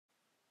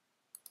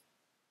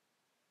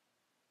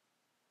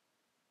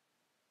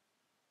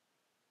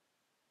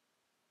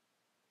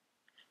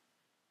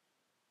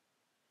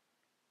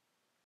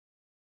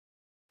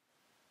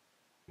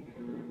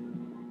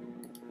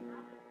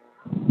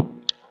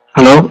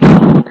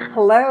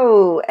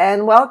Hello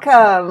and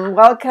welcome.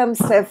 Welcome,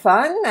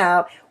 Stephan.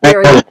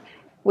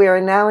 We are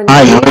now in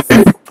Hi, how are Greece,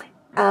 you?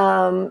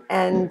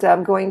 and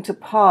I'm going to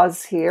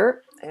pause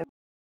here.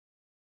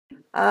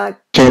 Uh,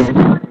 Okay.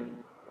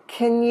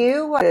 can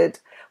you?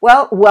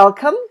 Well,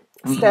 welcome,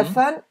 Mm-hmm.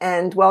 Stephan,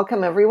 and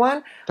welcome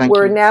everyone. Thank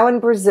We're you. now in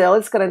Brazil.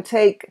 It's going to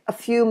take a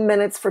few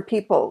minutes for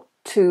people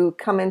to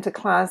come into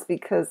class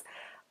because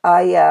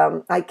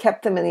I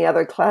kept them in the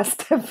other class,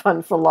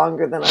 Stephan, for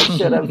longer than I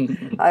should have.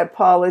 I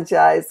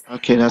apologize.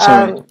 Okay, that's all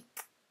right. Um,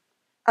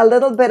 a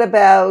little bit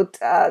about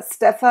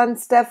Stefan.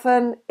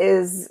 Stefan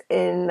is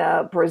in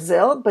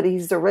Brazil, but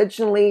he's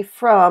originally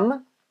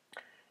from,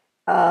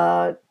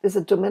 is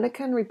it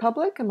Dominican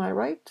Republic? Am I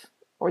right?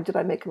 Or did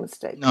I make a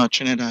mistake? No,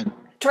 Trinidad.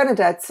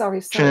 Trinidad,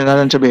 sorry. Trinidad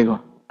and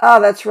Tobago.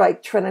 Oh, that's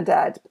right,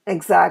 Trinidad.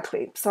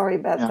 Exactly. Sorry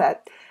about Yeah,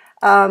 that.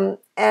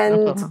 no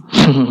And problem.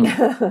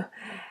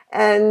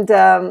 and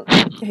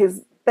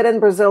he's been in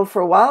Brazil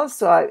for a while,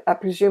 so I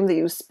presume that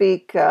you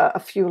speak a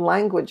few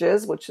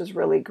languages, which is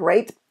really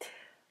great.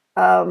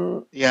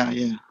 Um, Yeah,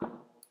 yeah.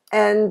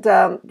 And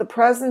the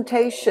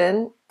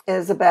presentation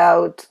is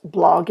about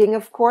blogging,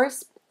 of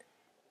course,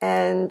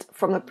 and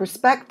from the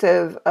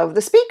perspective of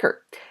the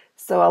speaker.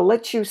 So I'll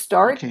let you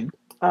start, Okay.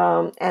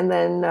 and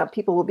then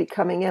people will be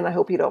coming in. I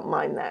hope you don't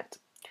mind that.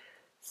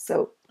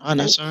 So Oh,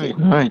 that's all thank right.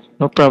 you. All right,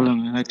 no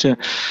problem. I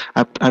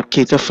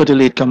cater for the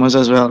latecomers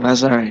as well.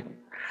 That's all right.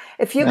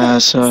 If you can,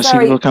 So I see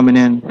people sorry, coming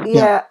in. Yeah.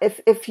 yeah,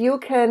 if you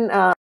can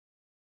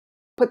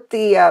put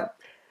the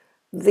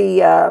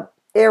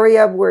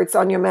area where it's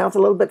on your mouth a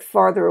little bit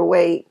farther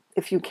away,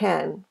 if you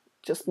can,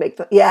 just make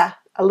the yeah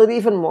a little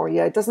even more.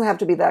 Yeah, it doesn't have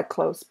to be that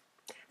close.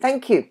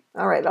 Thank you.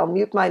 All right, I'll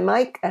mute my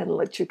mic and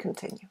let you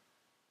continue.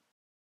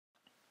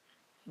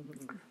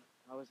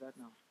 How is that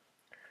now?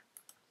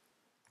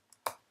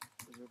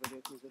 Is everybody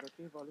okay? Is it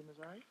okay? Volume is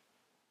all right?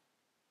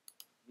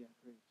 Yeah,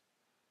 great.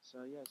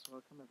 So yes,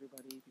 welcome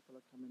everybody. People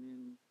are coming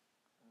in.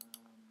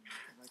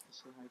 I'd like to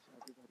say hi to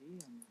everybody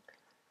and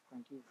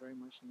thank you very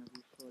much,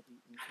 Nelly, for the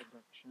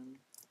introduction.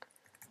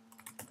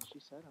 As she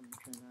said, I'm in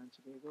Trinidad and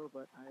Tobago,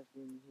 but I've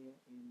been here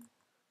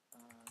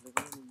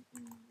living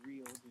in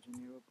Rio de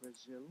Janeiro,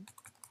 Brazil,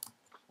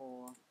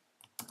 for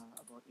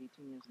about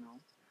 18 years now.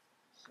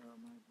 So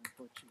my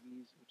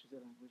Portuguese, which is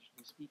the language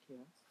they speak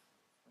here,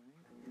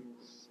 right,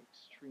 is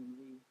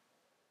extremely,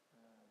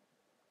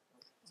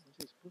 I won't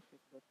say it's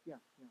perfect, but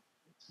yeah,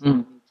 it's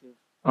native.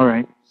 All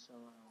right. So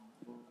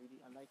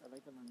I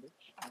like the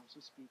language. I also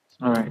speak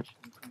All right. Spanish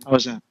and French. How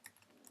was that?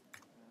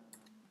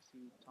 I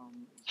see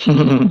Tom is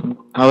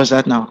How is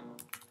that now?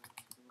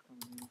 People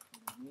coming in from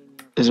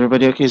Romania. Is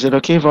everybody okay? Is it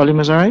okay? Volume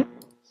is all right?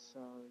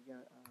 So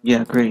yeah,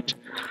 Yeah, great.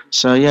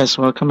 So yes,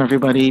 welcome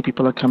everybody.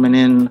 People are coming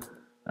in.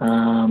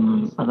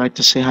 I'd like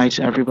to say hi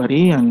to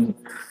everybody and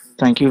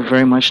thank you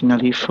very much,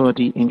 Nelly, for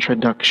the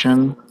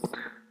introduction.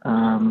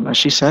 As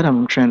she said,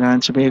 I'm Trinidad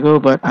and Tobago,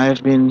 but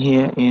I've been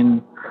here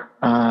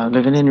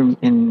living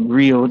in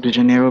Rio de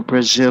Janeiro,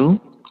 Brazil,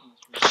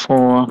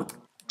 for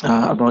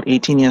about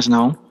 18 years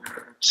now.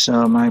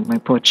 So my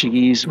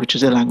Portuguese, which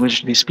is the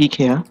language they speak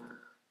here,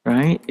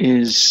 right,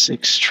 is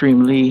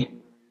extremely,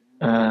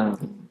 uh,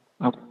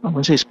 I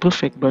wouldn't say it's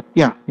perfect, but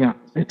yeah,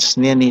 it's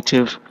near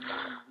native.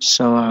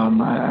 So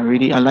I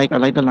like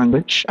the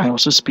language. I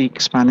also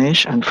speak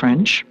Spanish and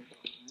French.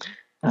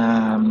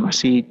 I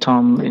see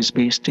Tom is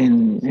based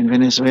in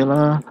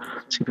Venezuela.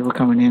 I see people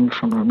coming in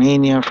from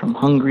Romania, from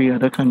Hungary,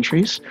 other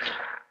countries.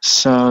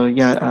 So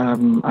yeah,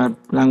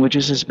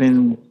 languages has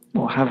been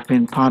or have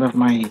been part of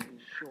my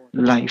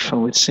life. I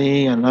would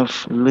say I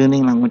love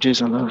learning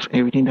languages. I love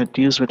everything that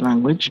deals with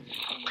language.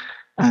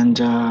 And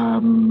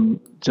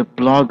the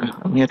blog.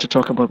 I'm here to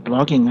talk about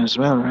blogging as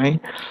well,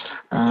 right?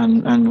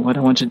 And what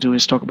I want to do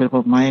is talk a bit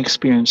about my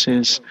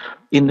experiences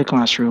in the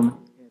classroom,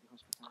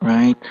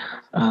 right?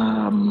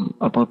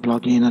 About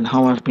blogging and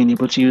how I've been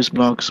able to use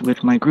blogs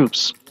with my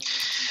groups.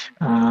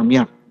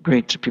 Yeah,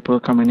 great. People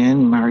coming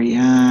in.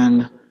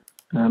 Marianne,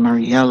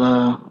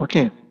 Mariella.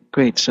 Okay,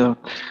 great. So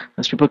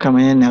as people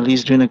coming in,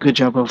 Ellie's doing a good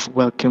job of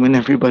welcoming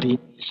everybody.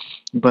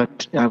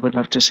 But I would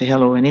love to say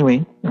hello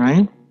anyway,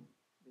 right?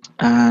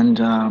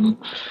 And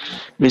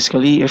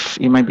basically, if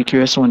you might be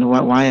curious on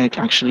why I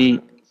actually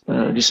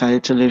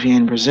decided to live here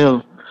in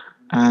Brazil,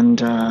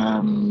 and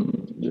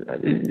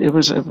it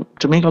was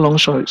to make a long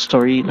short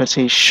story, let's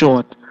say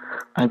short.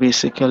 I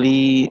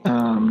basically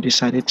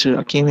decided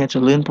I came here to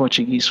learn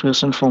Portuguese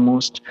first and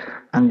foremost,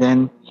 and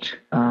then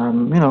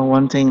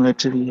one thing led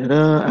to the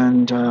other,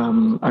 and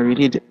I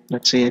really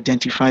let's say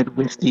identified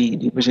with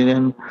the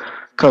Brazilian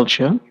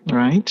culture,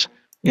 right?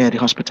 Yeah, the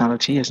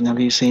hospitality, as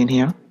Nelly is saying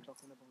here.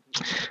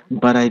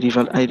 But I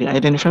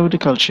identify with the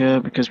culture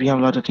because we have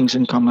a lot of things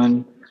in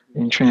common.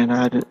 In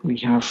Trinidad, we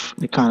have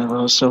the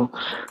carnival, so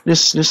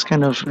this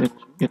kind of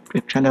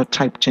it kind of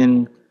typed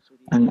in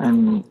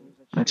and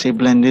let's say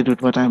blended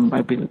with what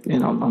I've been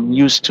I'm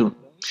used to.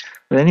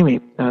 But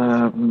anyway,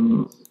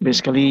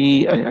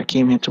 basically I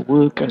came here to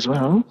work as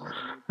well,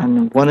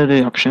 And one of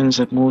the options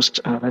that most,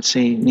 let's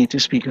say,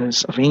 native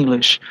speakers of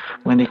English,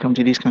 when they come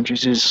to these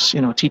countries, is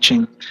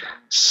teaching.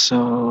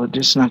 So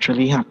this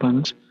naturally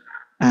happened,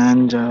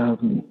 and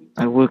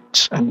I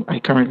worked, and I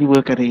currently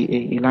work at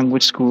a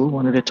language school,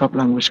 one of the top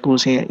language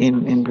schools here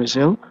in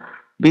Brazil,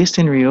 based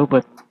in Rio,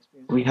 but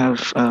we have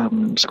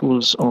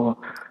schools, or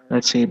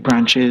let's say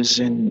branches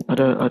in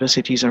other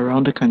cities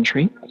around the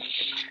country.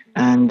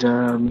 And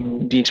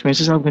the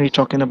experiences I'm going to be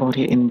talking about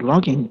here in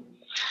blogging,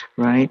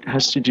 right,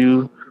 has to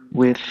do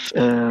with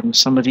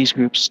some of these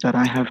groups that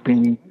I have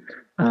been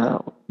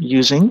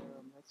using,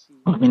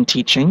 I've been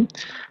teaching.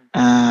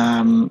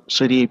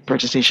 So the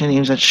presentation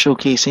aims at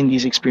showcasing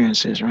these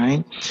experiences,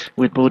 right,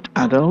 with both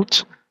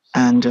adult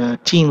and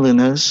teen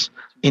learners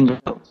in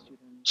Brazil.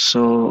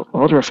 So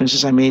all the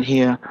references I made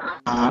here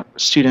are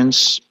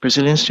students,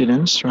 Brazilian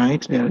students,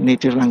 right, their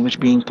native language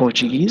being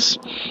Portuguese,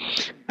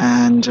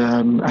 and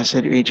I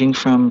said ranging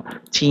from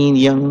teen,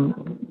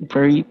 young,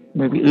 very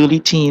maybe early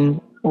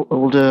teen,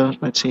 older,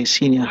 let's say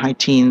senior, high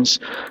teens,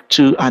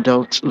 to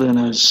adult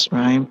learners,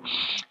 right?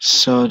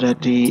 So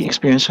that the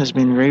experience has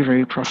been very,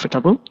 very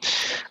profitable.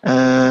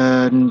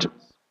 And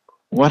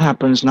what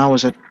happens now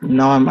is that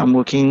now I'm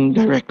working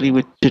directly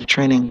with the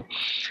training.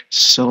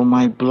 So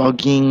my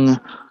blogging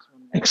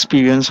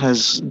experience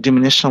has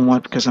diminished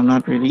somewhat because I'm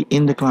not really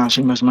in the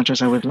classroom as much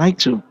as I would like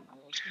to.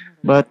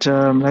 But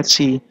let's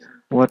see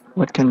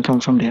what can come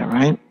from there,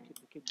 right?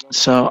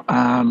 So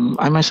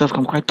I myself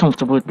am quite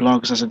comfortable with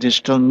blogs as a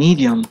digital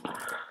medium.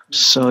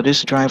 So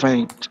this drive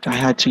I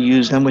had to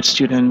use them with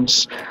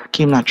students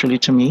came naturally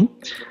to me,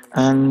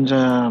 and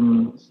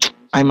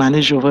I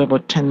manage over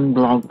about 10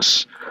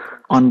 blogs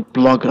on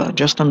Blogger,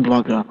 just on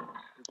Blogger.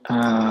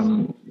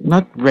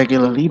 Not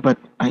regularly, but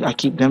I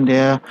keep them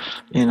there,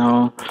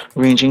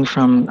 ranging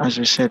from, as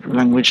I said,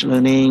 language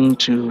learning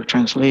to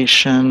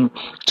translation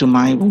to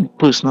my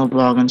personal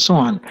blog and so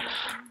on.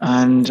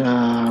 And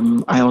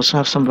I also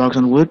have some blogs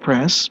on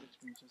WordPress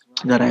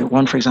that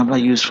one, for example, I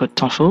use for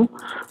TOEFL,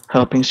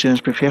 helping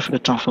students prepare for the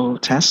TOEFL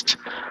test.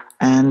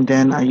 And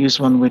then I use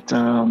one with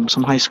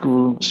some high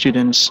school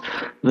students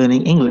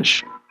learning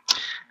English.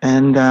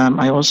 And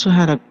I also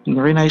had a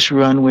very nice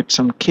run with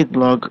some kid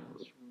blog,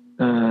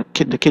 the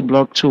kid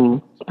blog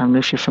tool. I don't know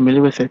if you're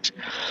familiar with it.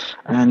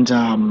 And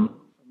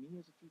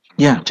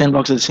yeah, 10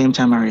 blogs at the same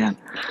time, Marianne.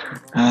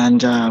 And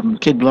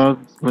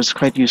KidBlog was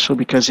quite useful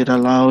because it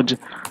allowed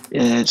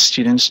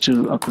students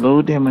to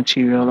upload their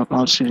material,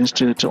 allowed students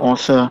to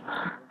author,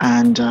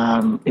 and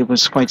it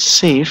was quite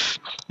safe.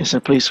 It's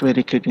a place where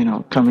they could,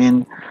 come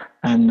in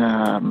and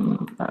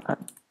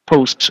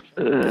post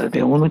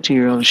their own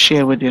material,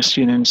 share with their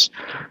students,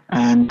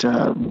 and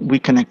we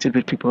connected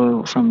with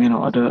people from,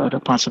 other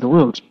parts of the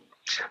world,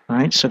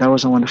 right? So that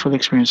was a wonderful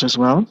experience as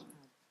well.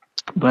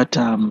 But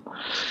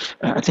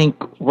I think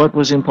what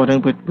was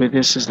important with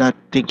this is that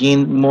they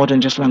gained more than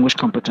just language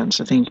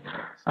competence. I think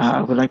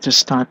I would like to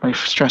start by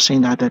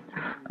stressing that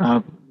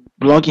uh,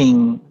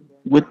 blogging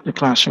with the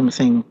classroom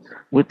thing,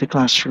 with the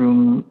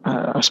classroom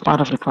as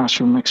part of the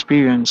classroom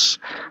experience,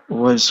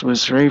 was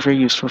very, very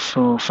useful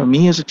for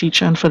me as a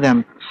teacher and for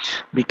them,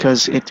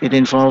 because it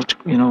involved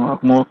a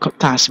more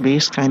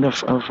task-based kind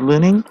of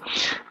learning.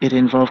 It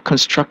involved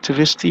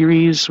constructivist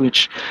theories,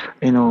 which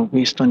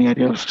based on the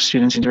idea of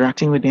students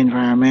interacting with the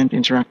environment,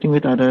 interacting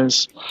with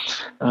others.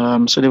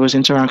 So there was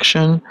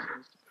interaction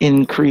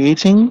in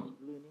creating,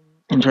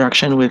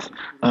 interaction with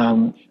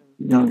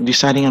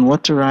deciding on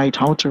what to write,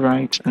 how to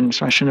write, and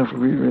expression of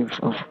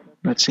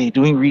let's say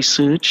doing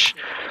research,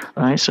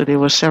 right? So there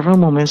were several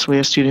moments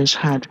where students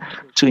had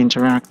to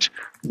interact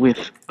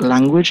with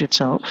language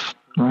itself,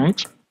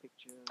 right?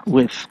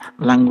 With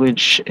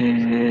language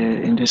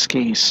in this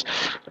case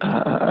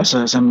as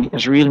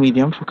a real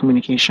medium for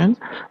communication,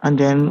 and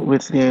then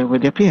with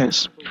their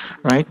peers,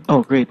 right?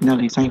 Oh, great,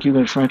 Nelly, thank you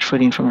very much for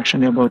the information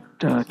there about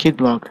Kid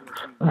Blog,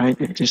 right?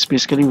 It is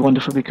basically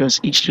wonderful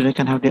because each student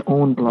can have their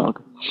own blog,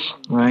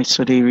 right?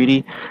 So they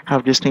really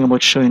have this thing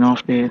about showing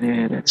off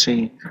their let's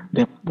say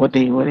what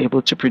they were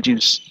able to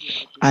produce,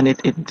 and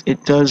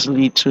it does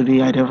lead to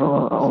the idea of,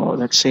 or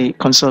let's say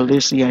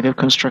consolidates the idea of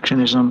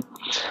constructionism,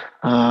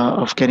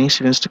 of getting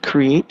students to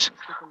create,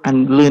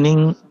 and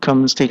learning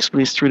takes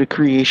place through the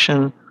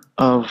creation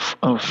of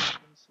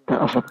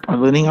a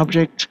learning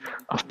object,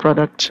 of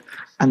product,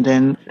 and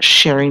then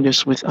sharing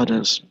this with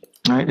others.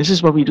 Right? This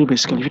is what we do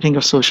basically. If you think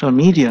of social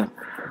media,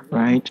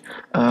 right?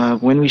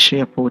 When we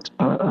share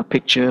a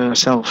picture, a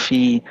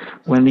selfie,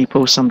 when we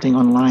post something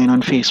online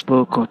on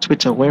Facebook or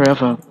Twitter,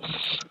 wherever,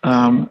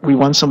 we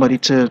want somebody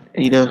to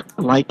either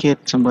like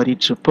it, somebody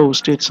to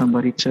post it,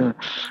 somebody to,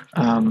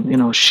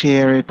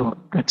 share it, or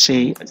let's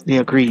say they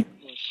agree.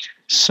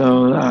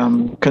 So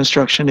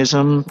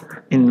constructionism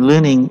in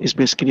learning is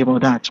basically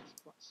about that,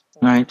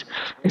 right?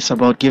 It's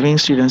about giving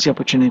students the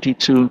opportunity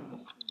to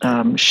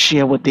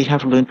share what they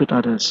have learned with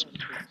others,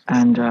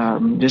 and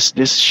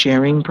this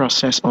sharing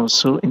process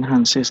also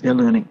enhances their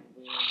learning,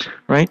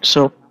 right?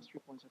 So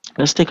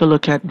let's take a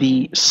look at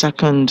the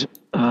second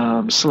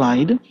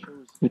slide.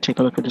 We take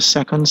a look at the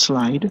second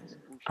slide,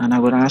 and I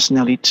would ask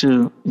Nelly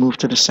to move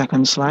to the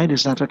second slide.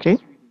 Is that okay?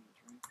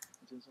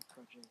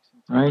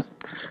 right?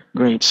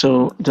 Great.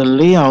 So the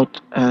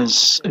layout,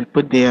 as I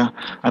put there,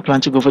 I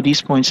plan to go over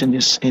these points in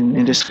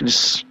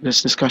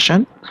this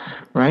discussion,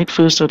 right?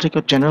 First, I'll take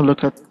a general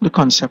look at the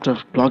concept of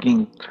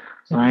blogging,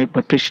 right?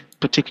 But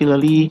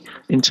particularly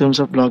in terms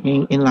of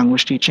blogging in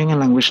language teaching and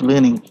language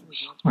learning,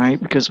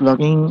 right? Because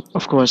blogging,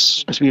 of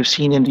course, as we have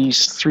seen in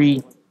these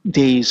 3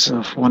 days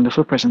of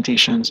wonderful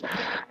presentations,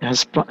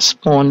 has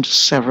spawned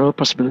several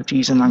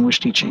possibilities in language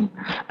teaching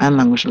and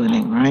language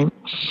learning, right?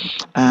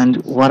 And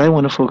what I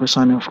want to focus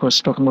on, of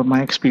course, talking about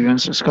my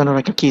experience, is kind of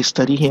like a case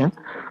study here,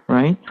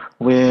 right?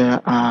 Where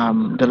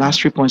the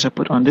last 3 points I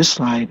put on this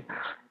slide,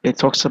 it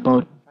talks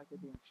about,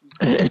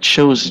 it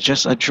shows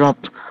just a drop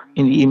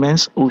in the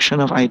immense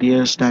ocean of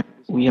ideas that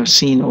we have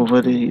seen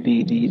over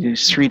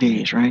these 3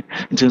 days, right?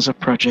 In terms of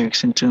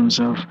projects, in terms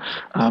of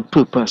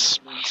purpose.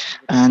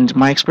 And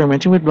my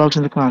experimenting with blogs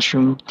in the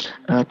classroom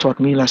taught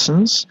me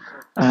lessons.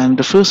 And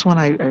the first one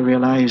I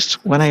realized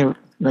when I,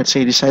 let's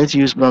say, decided to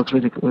use blogs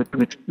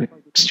with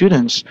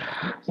students,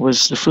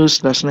 was the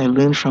first lesson I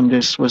learned from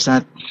this was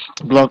that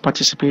blog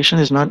participation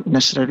is not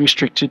necessarily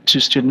restricted to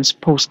students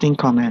posting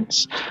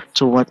comments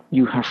to what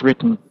you have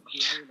written.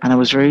 And I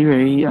was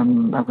very,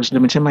 I was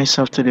limiting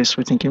myself to this.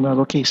 We're thinking, well,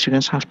 okay,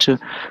 students have to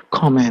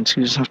comment.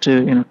 Students have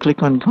to,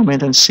 click on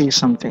comment and say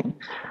something.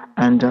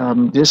 And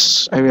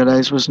this, I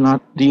realized, was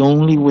not the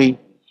only way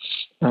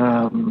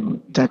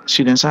that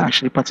students are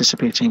actually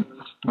participating.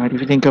 Right?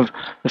 If you think of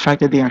the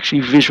fact that they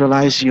actually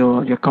visualize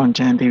your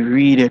content, they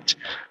read it,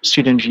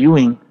 student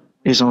viewing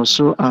is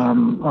also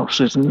of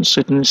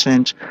certain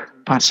extent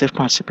passive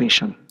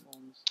participation.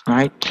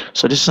 Right?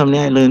 So this is something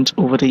I learned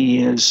over the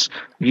years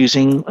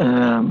using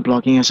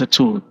blogging as a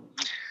tool.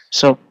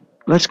 So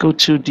let's go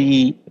to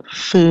the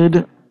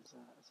third.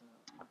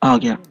 Oh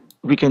yeah,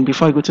 we can.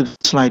 Before I go to the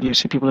slide, you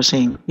see people are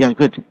saying, yeah,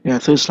 good, yeah,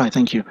 third slide,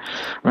 thank you.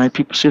 Right?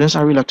 People, students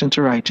are reluctant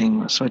to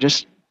writing. So I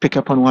just pick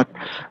up on what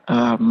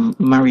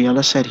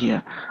Mariella said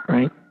here.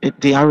 Right?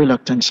 They are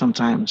reluctant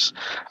sometimes.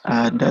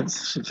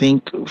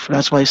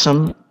 That's why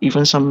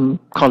even some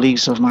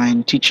colleagues of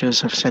mine,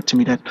 teachers, have said to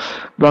me that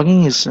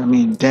blogging is, I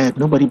mean, dead.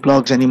 Nobody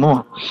blogs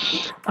anymore.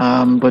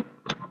 But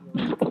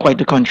quite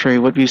the contrary.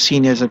 What we've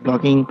seen is that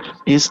blogging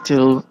is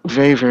still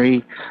very,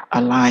 very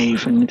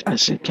alive, and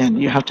as it can,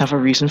 you have to have a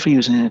reason for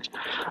using it.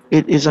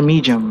 It is a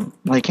medium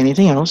like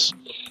anything else.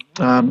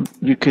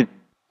 You could,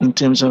 in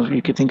terms of,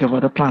 you could think of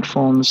other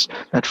platforms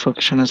that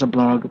function as a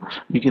blog.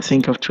 You could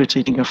think of Twitter,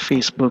 you think of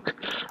Facebook,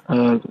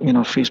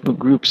 Facebook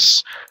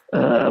groups,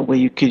 where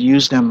you could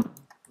use them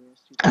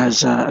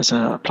as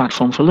a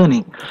platform for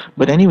learning.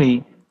 But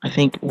anyway, I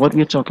think what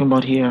we're talking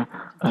about here,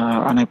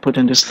 and I put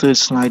in this third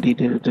slide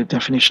the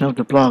definition of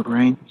the blog,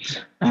 right?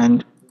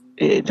 And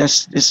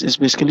this is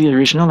basically the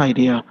original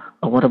idea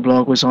of what a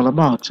blog was all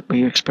about, where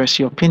you express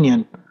your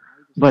opinion.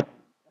 But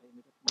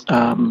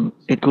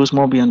it goes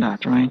more beyond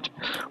that, right?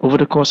 Over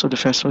the course of the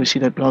festival, we see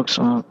that blogs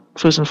are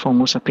first and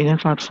foremost opinion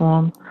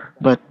platform,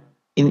 but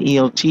in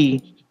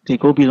ELT, they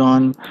go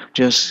beyond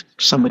just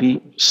somebody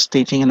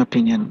stating an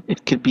opinion.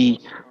 It could be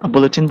a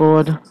bulletin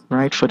board,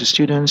 right, for the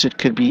students. It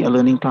could be a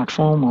learning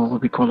platform, or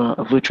what we call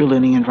a virtual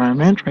learning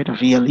environment, right, a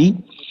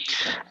VLE.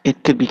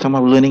 It could become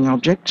a learning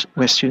object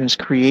where students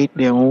create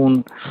their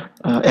own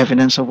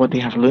evidence of what they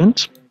have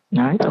learned,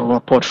 right, or a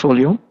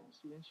portfolio.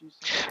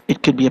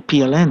 It could be a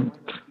PLN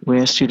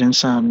where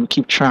students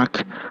keep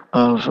track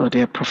of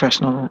their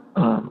personal,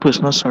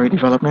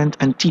 development,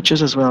 and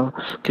teachers as well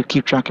could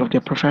keep track of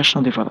their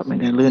professional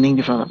development, their learning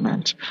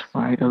development,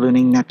 right, a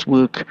learning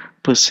network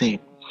per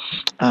se.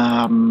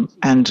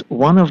 And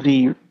one of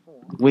the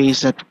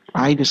ways that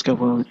I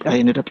discovered I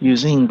ended up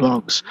using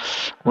blogs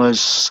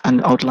was,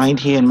 and outlined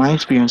here in my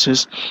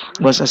experiences,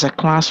 was as a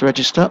class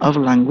register of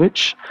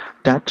language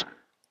that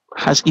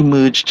has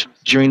emerged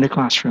during the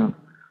classroom.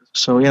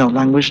 So,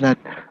 language that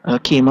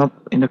came up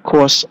in the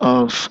course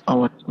of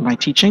my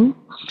teaching,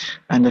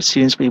 and that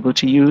students were able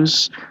to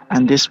use.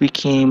 And this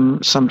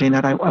became something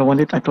that I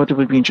thought it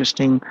would be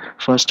interesting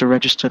for us to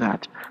register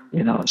that.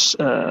 It's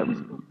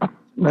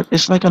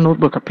like a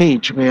notebook, a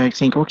page where I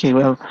think, okay,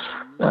 well,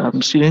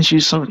 students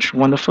use such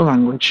wonderful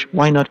language.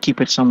 Why not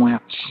keep it somewhere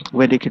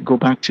where they could go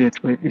back to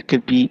it, where it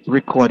could be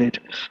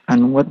recorded?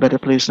 And what better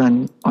place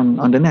than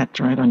on the net,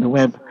 right, on the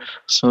web?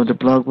 So the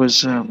blog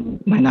was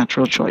my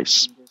natural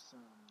choice.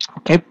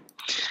 Okay,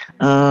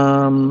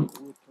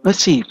 let's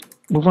see.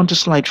 Move on to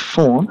slide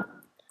 4.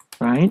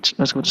 Right,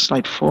 let's go to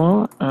slide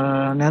 4.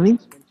 Nelly.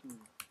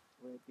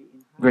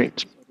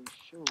 Great.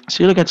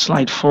 So you look at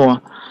slide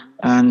 4,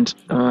 and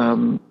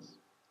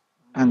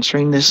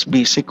answering this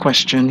basic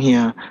question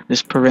here,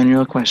 this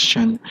perennial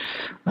question.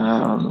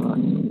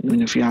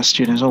 If you ask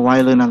students, oh,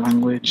 why learn a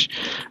language?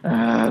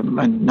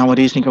 And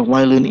nowadays think of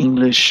why learn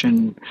English,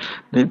 and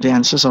the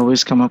answers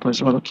always come up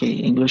as well. Okay,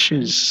 English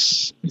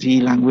is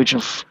the language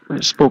of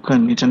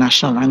spoken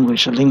international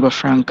language, a lingua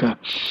franca.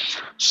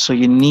 So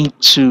you need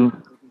to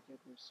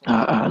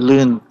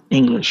learn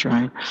English,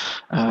 right?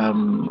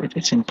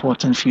 It's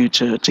important for you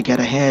to get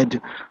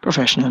ahead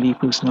professionally,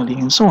 personally,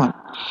 and so on.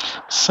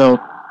 So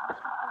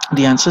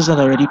the answers that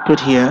are already put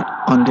here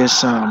on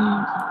this,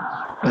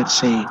 let's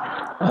say,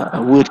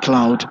 a word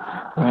cloud,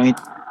 right?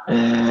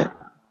 Uh,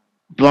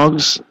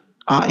 Blogs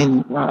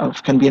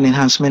can be an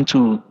enhancement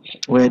tool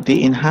where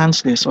they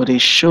enhance this or they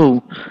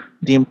show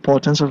the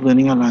importance of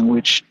learning a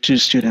language to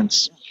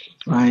students,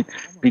 right?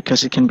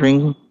 Because it can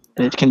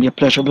be a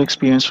pleasurable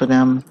experience for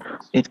them.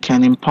 It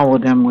can empower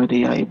them where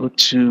they are able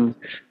to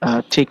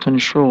take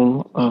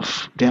control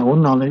of their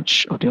own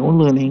knowledge, of their own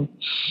learning,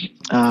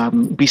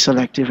 be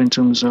selective in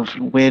terms of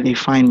where they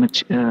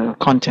find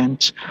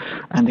content,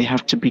 and they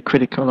have to be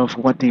critical of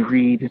what they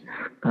read,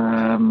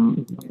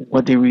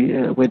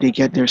 where they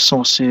get their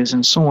sources,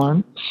 and so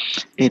on.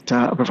 It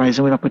provides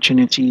them with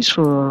opportunities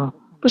for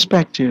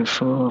perspective,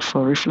 for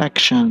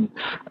reflection.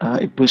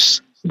 It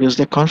builds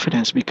their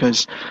confidence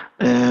because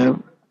uh,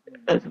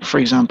 for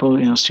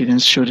example,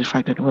 students show the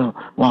fact that, well,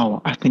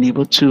 wow, I've been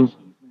able to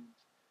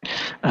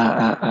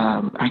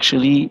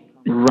actually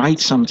write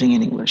something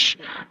in English,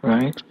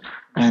 right?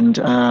 And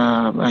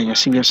I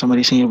see we have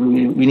somebody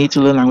saying we need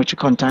to learn language to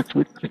contact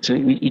with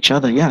each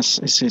other. Yes,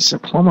 it's a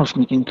form of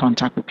making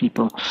contact with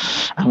people.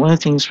 And one of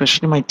the things,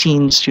 especially my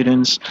teen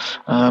students,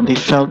 they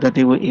felt that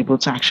they were able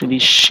to actually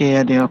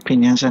share their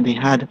opinions, and they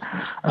had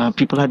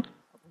people had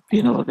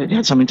they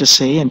had something to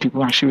say, and people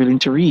were actually willing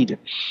to read.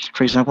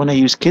 For example, when I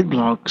use kid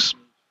blogs,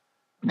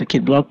 the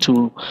kid blog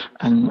tool,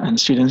 and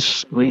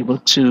students were able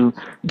to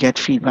get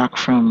feedback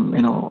from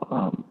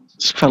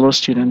fellow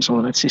students,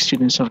 or let's say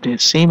students of their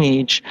same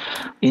age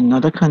in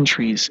other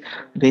countries.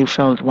 They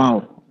felt,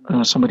 wow,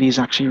 somebody is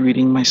actually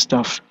reading my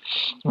stuff,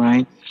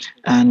 right?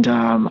 And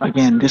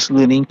again, this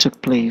learning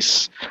took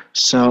place,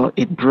 so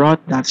it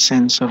brought that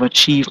sense of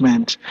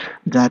achievement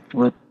that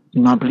would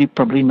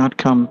probably not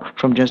come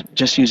from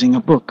just using a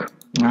book,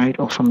 right,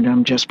 or from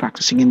them just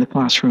practicing in the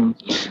classroom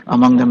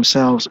among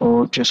themselves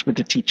or just with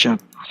the teacher.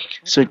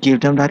 So it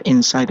gave them that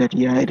insight that,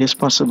 yeah, it is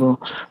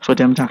possible for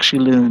them to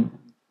actually learn,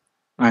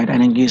 right,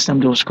 and engage them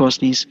those, of course,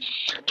 these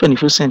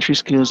 21st century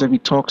skills that we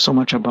talk so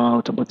much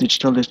about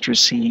digital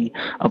literacy,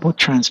 about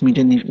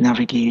transmedia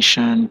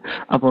navigation,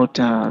 about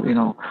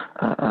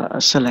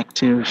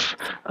selective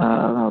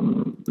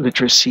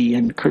literacy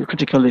and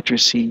critical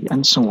literacy,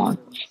 and so on,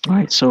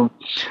 right? So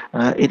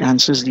it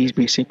answers these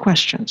basic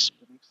questions.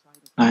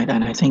 Right,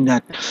 and I think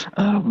that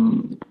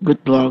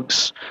with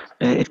blogs,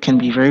 it can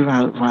be very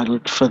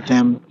valid for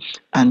them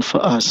and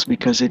for us,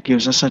 because it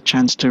gives us a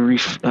chance to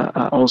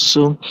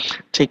also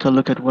take a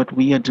look at what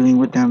we are doing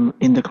with them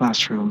in the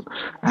classroom,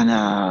 and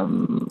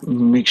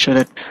make sure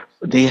that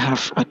they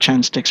have a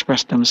chance to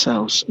express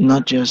themselves,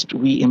 not just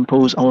we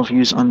impose our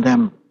views on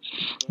them,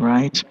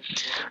 right?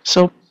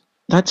 So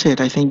that's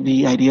it. I think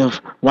the idea of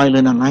why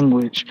learn a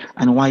language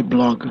and why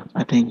blog,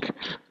 I think,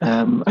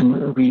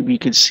 and we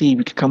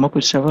could come up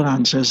with several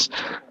answers.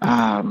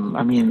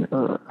 I mean,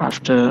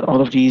 after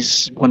all of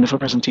these wonderful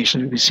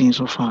presentations we've seen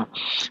so far,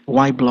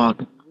 why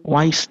blog?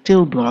 Why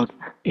still blog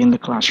in the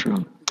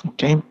classroom?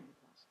 Okay.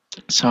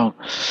 So,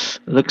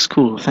 looks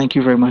cool. Thank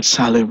you very much,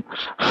 Salim.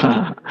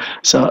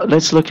 So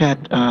let's look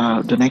at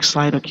the next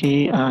slide,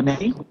 okay,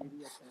 Nelly?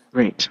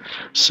 Great.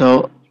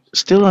 So,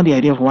 still on the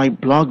idea of why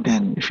blog,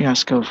 then, if you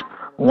ask of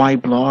why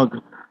blog,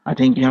 I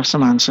think you have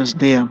some answers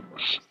there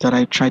that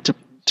I try to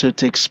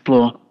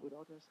explore,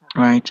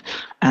 right?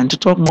 And to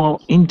talk more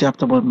in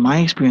depth about my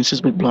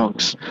experiences with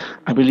blogs,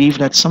 I believe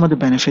that some of the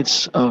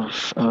benefits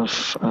of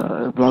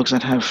blogs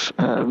that have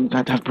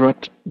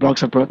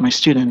brought my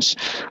students,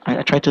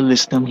 I try to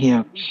list them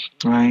here,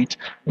 right?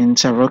 In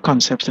several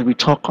concepts that we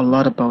talk a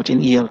lot about in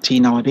ELT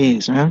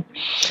nowadays, right?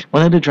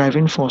 One of the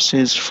driving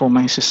forces for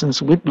my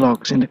assistance with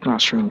blogs in the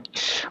classroom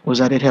was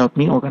that it helped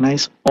me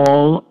organize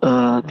all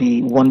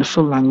the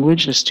wonderful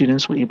language the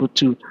students were able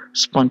to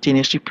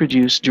spontaneously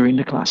produce during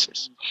the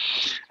classes.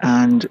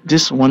 And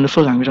this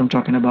wonderful language I'm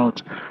talking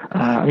about,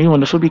 I mean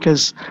wonderful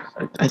because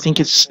I think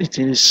it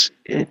is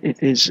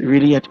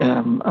really a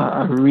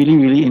really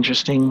really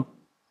interesting,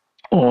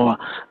 or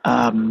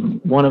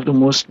one of the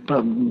most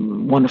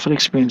wonderful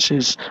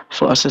experiences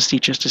for us as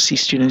teachers, to see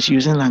students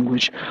using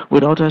language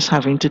without us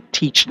having to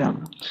teach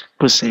them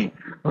per se,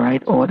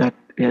 right? Or that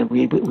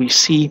we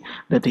see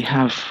that they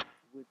have,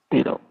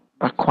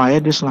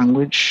 acquired this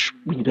language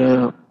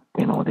either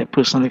their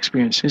personal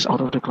experiences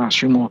out of the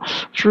classroom or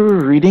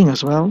through reading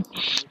as well,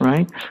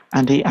 right?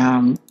 And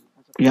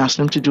we ask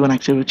them to do an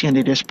activity, and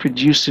they just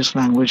produce this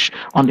language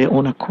on their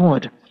own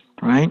accord,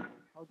 right?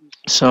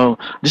 So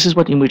this is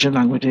what emergent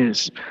language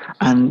is,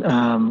 and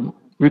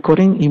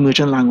recording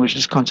emergent language,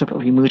 this concept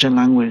of emergent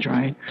language,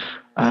 right?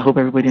 I hope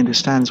everybody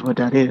understands what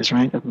that is,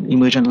 right?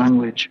 Emergent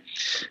language.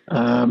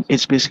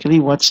 It's basically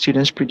what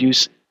students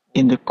produce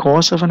in the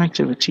course of an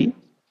activity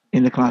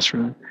in the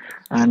classroom,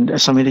 and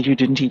something that you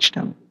didn't teach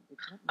them,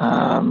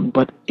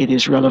 but it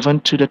is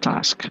relevant to the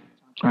task,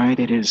 right?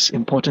 It is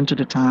important to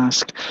the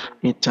task.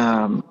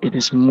 It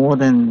is more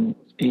than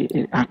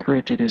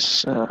accurate.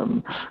 It's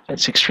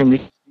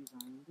extremely,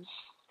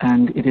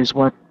 and it is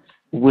what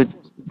would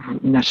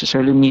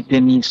necessarily meet their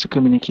needs to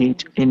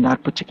communicate in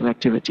that particular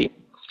activity.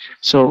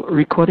 So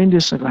recording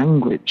this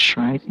language,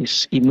 right,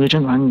 is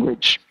emergent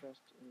language.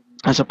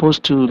 as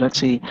opposed to, let's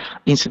say,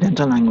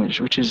 incidental language,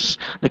 which is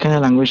the kind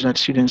of language that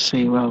students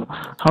say, well,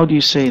 how do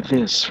you say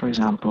this, for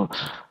example?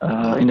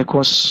 In the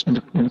course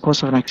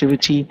of an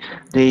activity,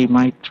 they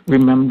might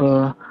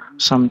remember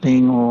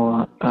something,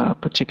 or a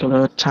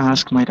particular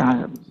task might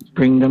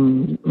bring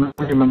them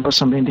remember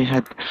something they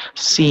had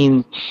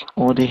seen,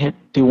 or they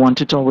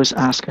wanted to always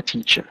ask a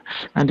teacher,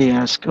 and they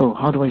ask, oh,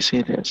 how do I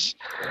say this?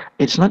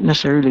 It's not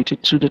necessarily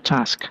related to the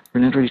task,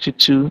 related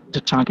to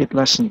the target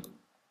lesson,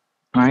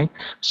 right?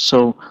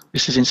 So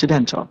this is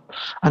incidental.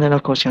 And then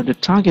of course you have the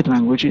target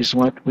language,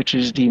 which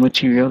is the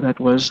material that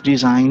was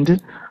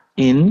designed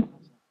in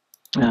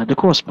the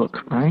course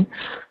book, right?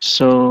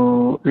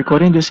 So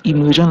recording this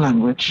emergent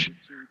language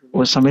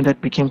was something that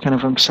became kind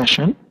of an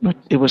obsession, but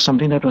it was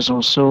something that was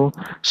also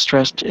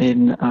stressed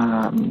in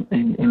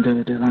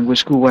the language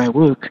school where I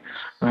work,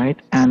 right?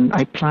 And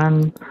I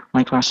plan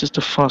my classes to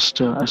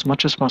foster as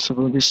much as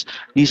possible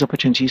these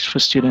opportunities for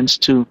students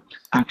to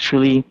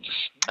actually,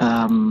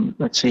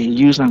 let's say,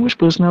 use language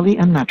personally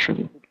and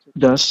naturally,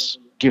 thus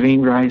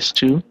giving rise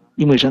to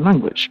emergent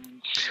language,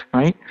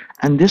 right?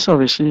 And this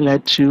obviously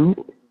led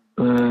to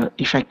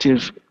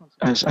effective,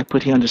 as I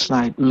put here on the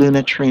slide,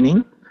 learner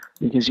training,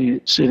 because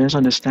students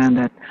understand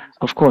that,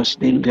 of course,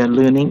 they're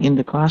learning in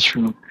the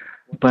classroom,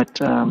 but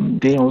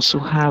they also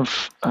have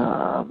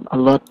a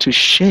lot to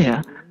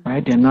share,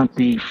 right? They're not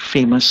the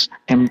famous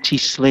empty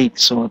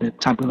slates or the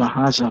tabula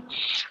rasa.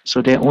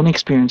 So their own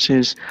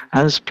experiences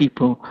as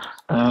people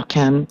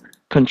can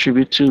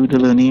contribute to the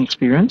learning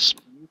experience.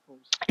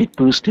 It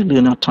boosts their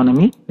learner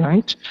autonomy,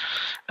 right?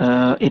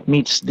 It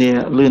meets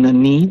their learner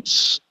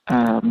needs,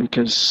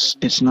 because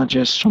it's not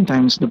just,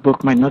 sometimes the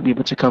book might not be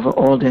able to cover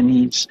all their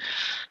needs,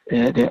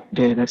 their,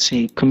 let's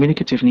say,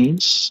 communicative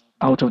needs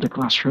out of the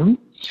classroom,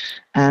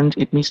 and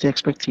it meets their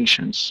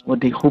expectations, what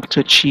they hope to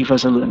achieve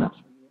as a learner.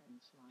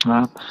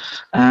 Uh,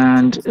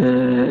 and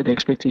the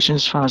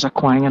expectations as far as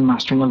acquiring and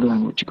mastering a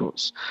language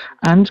goes,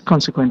 and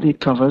consequently it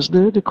covers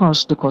the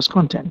course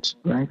content,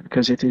 right?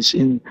 Because it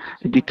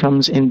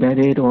becomes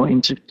embedded or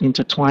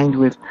intertwined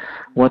with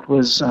what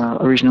was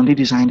originally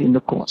designed in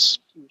the course,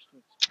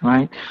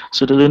 right?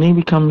 So the learning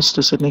becomes to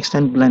a certain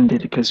extent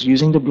blended, because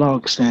using the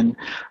blogs, then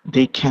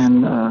they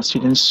can,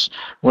 students,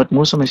 what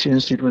most of my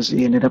students did was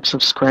they ended up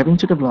subscribing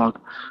to the blog,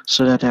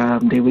 so that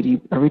they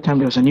would, every time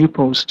there was a new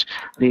post,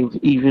 they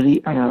would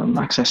easily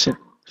access it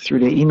through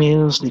their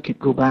emails. They could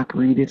go back,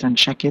 read it, and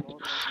check it.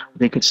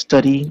 They could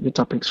study the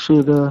topics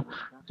further.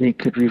 They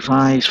could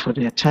revise for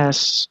their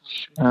tests,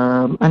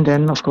 and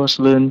then, of course,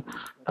 learn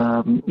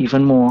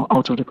even more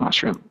out of the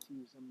classroom.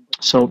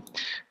 So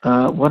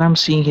what I'm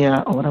seeing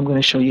here, or what I'm going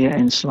to show you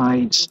in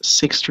slides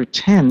 6 through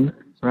 10,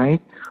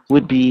 right,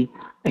 would be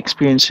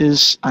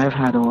experiences I've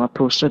had, or I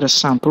posted a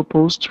sample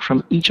post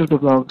from each of the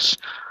blogs,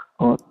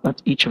 or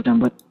not each of them,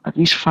 but at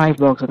least 5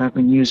 blogs that I've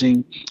been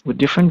using with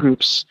different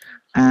groups.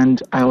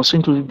 And I also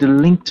included the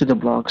link to the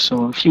blog.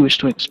 So if you wish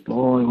to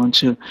explore, you want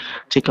to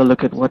take a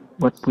look at what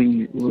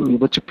we were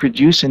able to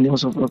produce in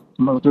those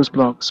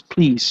blogs,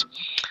 please,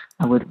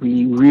 I would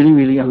be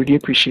I really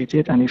appreciate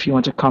it. And if you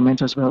want to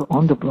comment as well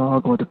on the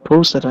blog or the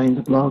posts that are in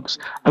the blogs,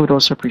 I would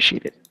also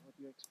appreciate it.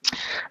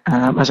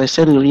 As I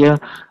said earlier,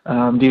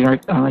 we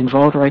are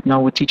involved right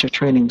now with teacher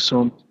training,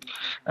 so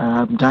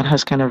that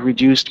has kind of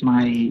reduced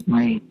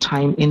my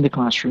time in the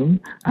classroom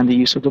and the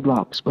use of the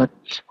blogs. But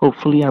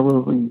hopefully, I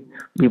will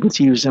be able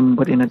to use them,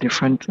 but in a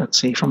different, let's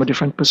say, from a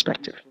different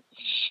perspective.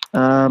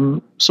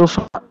 So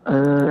far,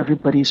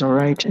 everybody's all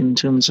right in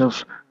terms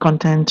of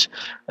content.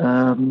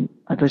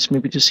 I'd like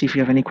maybe to see if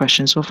you have any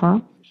questions so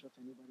far.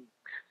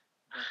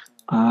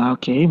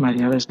 Okay,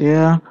 Maria is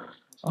there.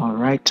 All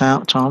right,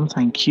 Tom,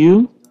 thank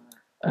you.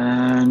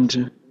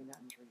 And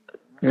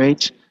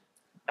great.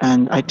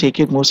 And I take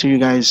it most of you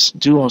guys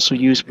do also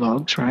use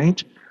blogs,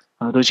 right?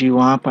 Those of you who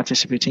are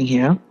participating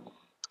here.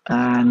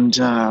 And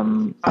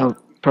I'll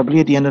probably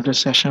at the end of the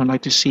session, I'd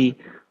like to see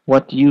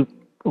what you,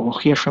 or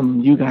hear from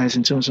you guys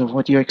in terms of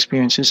what your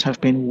experiences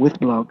have been with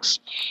blogs.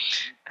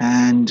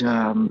 And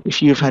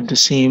if you've had the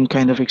same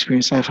kind of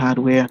experience I've had,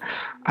 where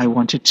I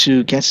wanted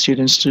to get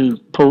students to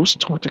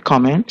post or to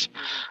comment,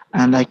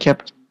 and I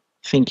kept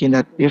thinking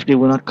that if they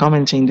were not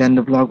commenting, then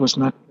the blog was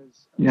not,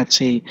 let's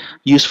say,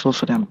 useful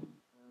for them,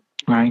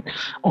 right?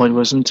 Or it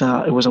wasn't.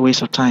 It was a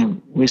waste of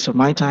time, waste of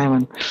my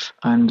time,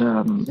 and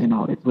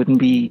it wouldn't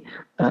be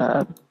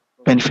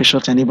beneficial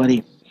to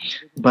anybody.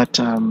 But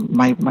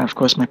of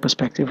course, my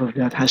perspective of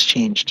that has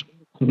changed.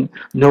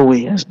 No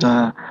way, as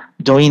the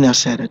Doina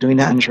said,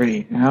 Doina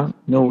Andre,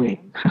 no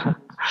way.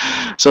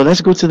 So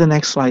let's go to the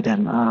next slide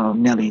then.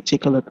 Nelly,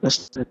 take a look.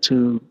 Let's go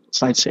to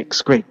slide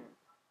 6. Great.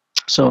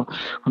 So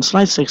on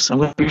slide 6, I'm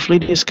going to briefly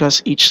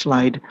discuss each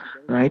slide,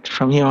 right,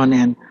 from here on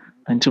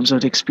in terms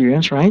of the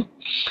experience, right?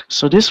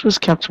 So this was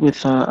kept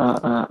with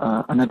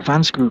an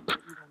advanced group,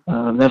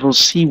 level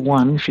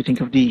C1, if you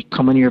think of the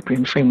Common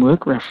European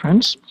Framework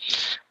reference.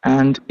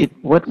 And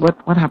what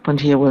happened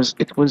here was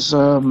it was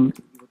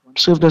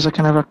served as a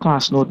kind of a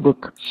class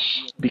notebook,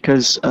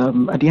 because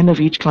at the end of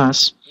each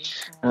class,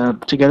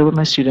 together with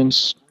my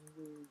students,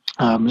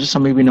 This is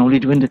something we normally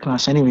do in the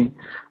class anyway,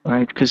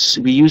 right? Because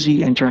we use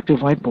the interactive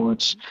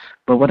whiteboards.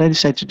 But what I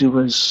decided to do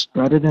was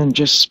rather than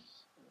just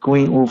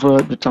going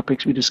over the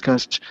topics we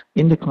discussed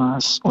in the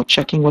class or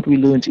checking what we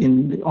learned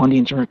on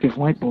the interactive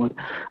whiteboard,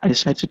 I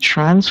decided to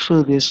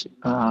transfer this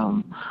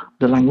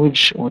the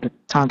language or the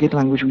target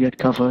language we had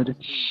covered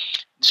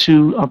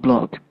to a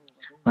blog,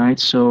 right?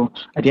 So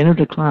at the end of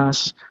the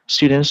class,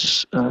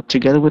 students,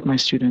 together with my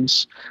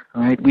students,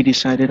 right, we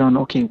decided on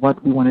okay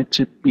what we wanted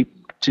to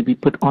be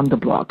put on the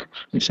blog.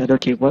 We said,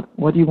 okay,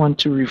 what do you want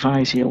to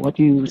revise here? What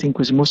do you think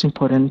was the most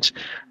important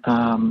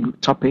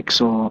topics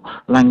or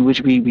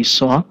language we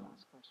saw?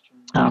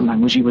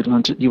 Language you would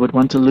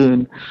want to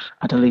learn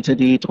at a later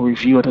date or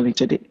review at a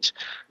later date.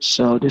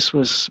 So this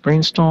was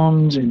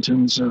brainstormed in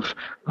terms of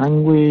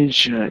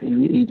language,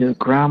 either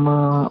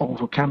grammar or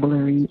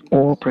vocabulary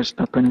or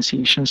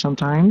pronunciation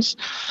sometimes,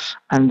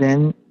 and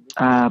then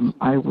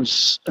I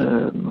was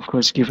of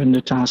course given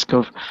the task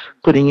of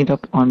putting it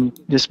up on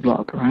this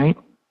blog, right?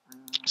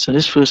 So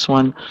this first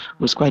one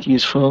was quite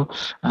useful.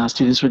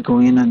 Students would go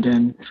in and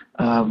then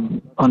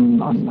on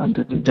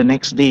the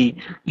next day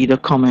either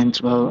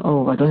comment, well,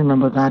 oh, I don't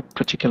remember that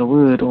particular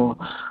word, or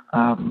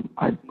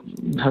I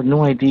had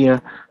no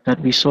idea that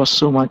we saw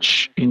so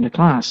much in the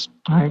class,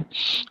 right?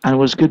 And it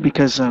was good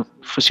because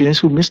for students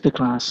who missed the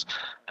class,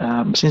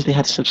 since they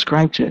had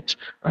subscribed to it,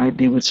 right,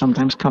 they would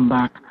sometimes come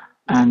back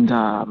and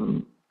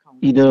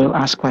either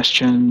ask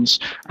questions,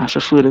 ask for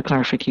further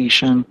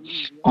clarification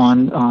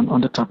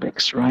on the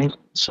topics, right?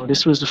 So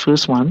this was the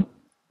first one,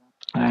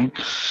 right?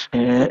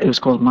 It was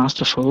called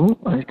Masterful,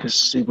 right?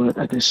 Because they were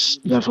at this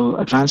level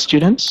advanced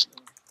students.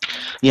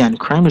 Yeah, and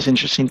crime is an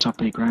interesting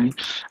topic, right?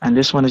 And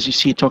this one, as you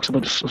see, it talks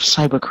about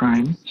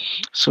cybercrime.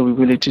 So we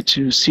related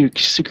to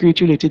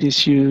security-related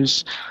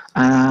issues.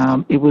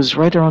 It was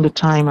right around the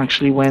time,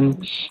 actually,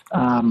 when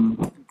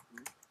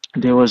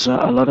there was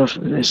a lot of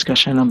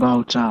discussion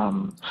about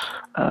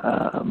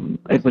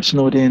Edward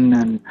Snowden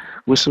and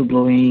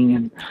whistleblowing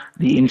and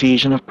the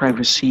invasion of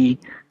privacy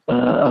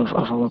of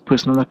our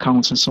personal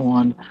accounts and so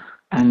on,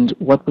 and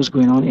what was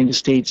going on in the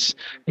States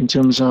in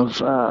terms of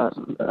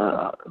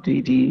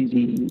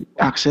the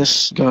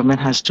access government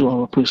has to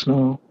our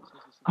personal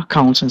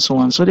accounts and so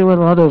on. So there were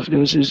a lot of, it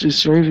was it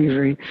was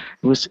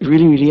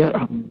really, really,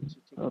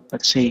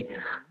 let's say,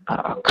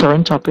 a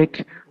current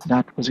topic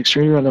that was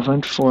extremely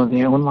relevant for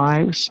their own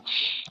lives.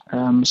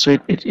 So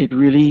it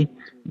really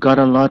got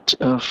a lot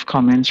of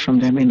comments from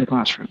them in the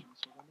classroom.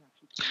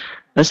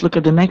 Let's look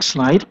at the next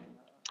slide,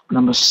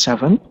 number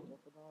 7.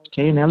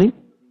 Okay, Nelly.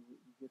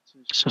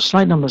 So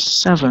slide number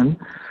 7,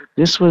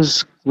 this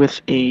was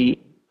with a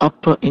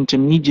upper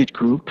intermediate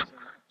group.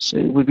 So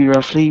it would be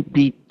roughly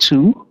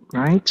B2,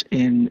 right,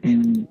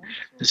 in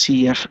the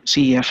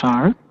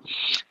CEFR.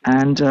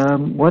 And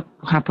what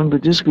happened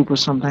with this group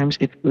was sometimes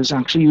it was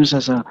actually used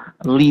as a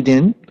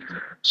lead-in.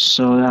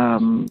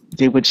 So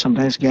they would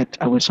sometimes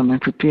I would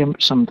sometimes prepare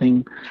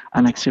something,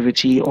 an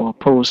activity or a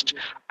post,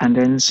 and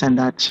then send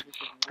that.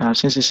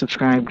 Since they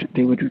subscribed,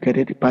 they would get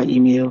it by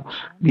email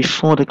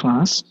before the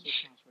class.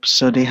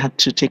 So they had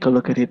to take a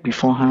look at it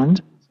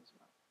beforehand.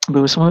 But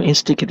it was more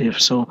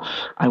instigative, so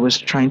I was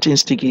trying to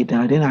instigate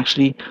them. I didn't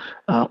actually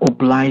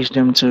oblige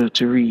them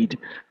to read,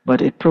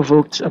 but it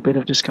provoked a bit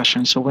of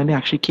discussion. So when they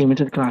actually came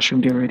into the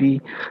classroom, they were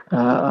already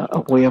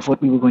aware of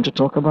what we were going to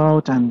talk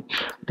about, and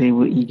they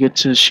were eager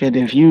to share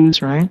their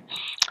views, right?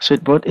 So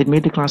it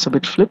made the class a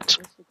bit flipped,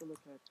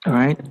 all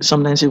right?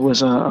 Sometimes it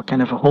was a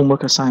kind of a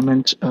homework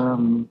assignment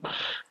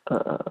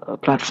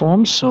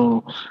platform,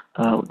 so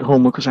the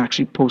homework was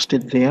actually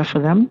posted there for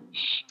them.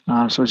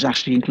 So it's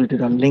actually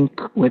included a link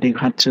where they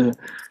had to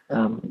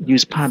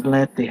use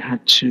Padlet, they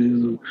had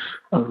to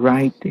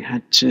write, they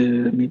had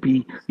to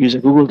maybe use a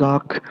Google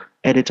Doc,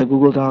 edit a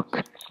Google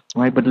Doc,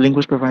 right? But the link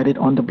was provided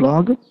on the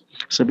blog,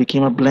 so it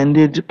became a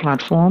blended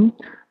platform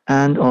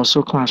and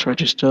also class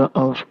register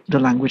of the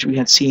language we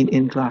had seen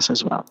in class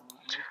as well.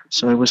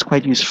 So it was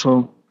quite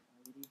useful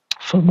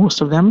for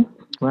most of them,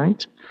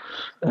 right?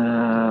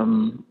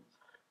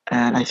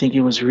 And I think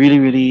it was really,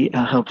 really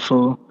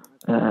helpful.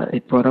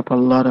 It brought up a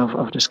lot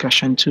of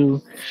discussion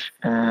too,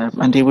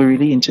 and they were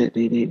really into it.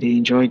 They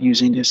enjoyed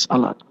using this a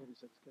lot,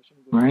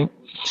 right?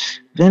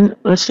 Then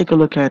let's take a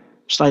look at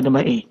slide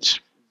number 8.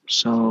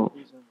 So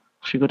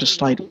if you go to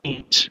slide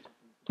 8,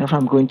 if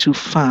I'm going too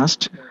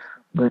fast,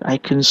 but I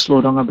can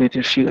slow down a bit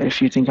if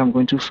you think I'm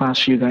going too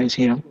fast for you guys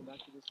here,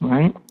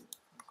 right?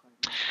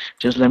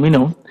 Just let me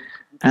know.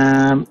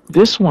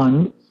 This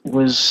one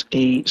was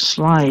a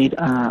slide,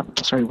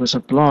 was a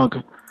blog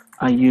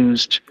I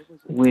used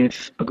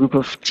with a group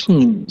of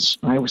teens,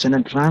 right? It was an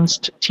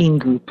advanced teen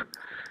group.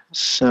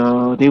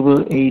 So they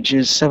were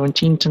ages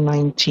 17 to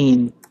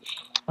 19.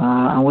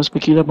 And what's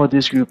peculiar about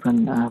this group,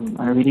 and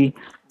I really,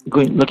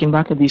 looking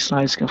back at these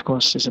slides, of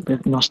course, is a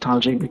bit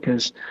nostalgic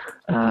because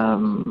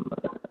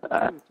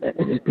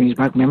it brings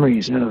back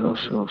memories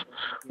of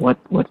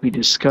what we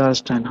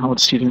discussed and how the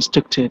students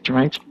took to it,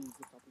 right?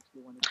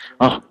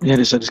 Oh, yeah,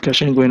 there's a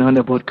discussion going on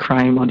about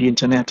crime on the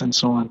internet and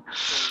so on.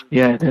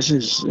 Yeah, this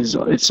is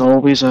it's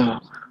always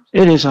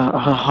it is a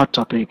hot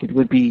topic. It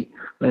would be,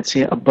 let's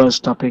say, a buzz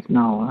topic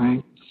now,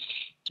 right?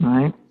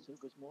 Right.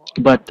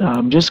 But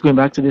just going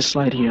back to this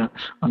slide here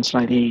on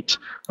slide 8,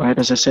 right?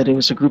 As I said, it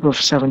was a group of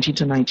 17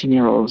 to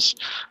 19-year-olds.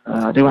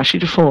 They were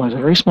actually four, it was a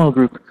very small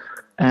group,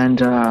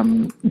 and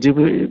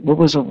what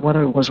was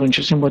so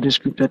interesting about this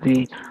group that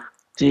they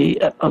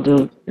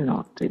although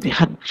they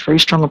had very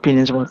strong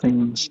opinions about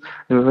things.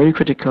 They were very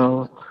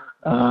critical.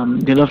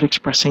 They loved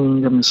expressing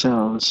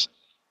themselves,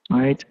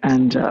 right?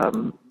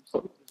 And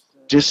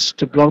this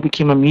the blog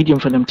became a medium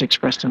for them to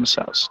express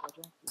themselves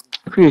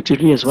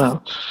creatively as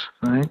well,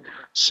 right?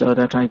 So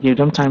that I gave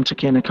them time to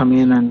kind of come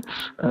in and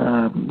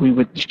we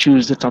would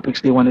choose the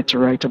topics they wanted to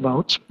write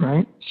about,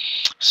 right?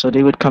 So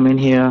they would come in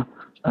here,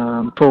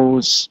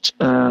 post.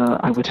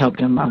 I would help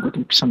them. I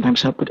would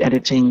sometimes help with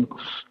editing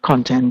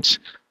content,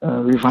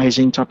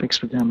 revising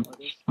topics with them,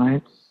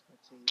 right?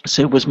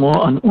 So it was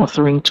more an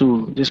authoring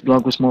tool. This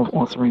blog was more of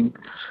authoring,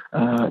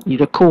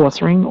 either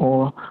co-authoring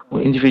or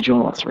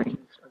individual authoring,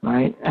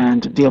 right?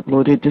 And they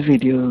uploaded the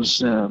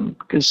videos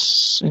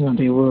because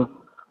they were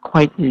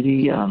quite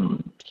really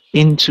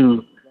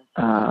into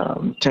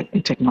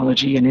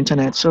technology and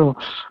internet. So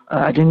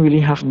I didn't really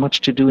have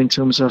much to do in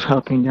terms of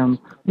helping them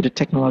with the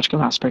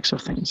technological aspects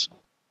of things,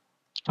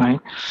 right?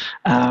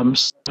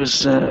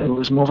 So it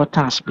was more of a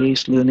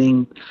task-based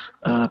learning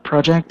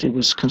project. It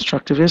was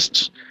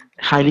constructivist,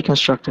 highly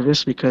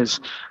constructivist because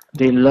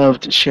they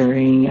loved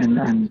sharing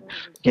and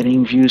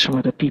getting views from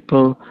other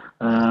people.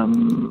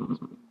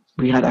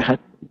 I had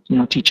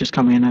teachers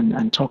come in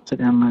and talk to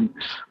them and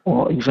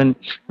or even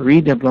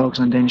read their blogs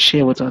and then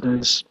share with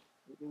others.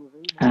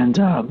 And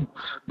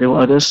there were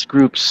other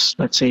groups,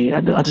 let's say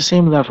at the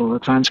same level,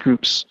 advanced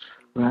groups,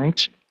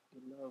 right?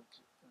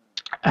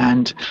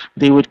 And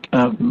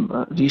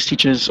these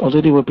teachers,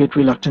 although they were a bit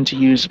reluctant to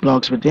use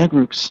blogs with their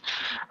groups,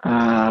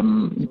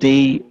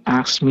 they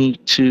asked me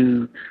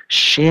to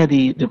share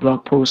the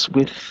blog posts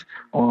with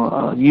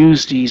or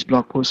use these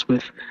blog posts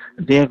with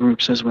their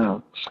groups as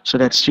well, so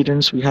that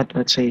students, we had,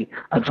 let's say,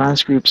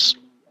 advanced groups,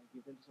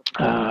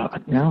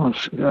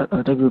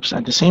 other groups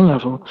at the same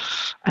level,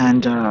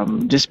 and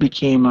this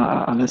became,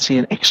 let's say,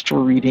 an extra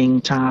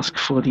reading task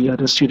for the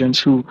other students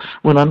who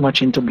were not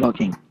much into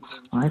blogging.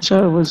 Right,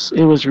 so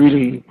it was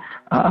really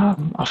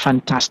a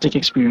fantastic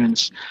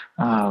experience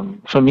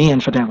for me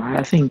and for them.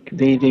 I think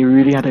they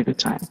really had a good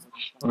time,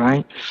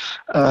 right?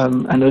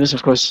 I noticed,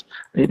 of course,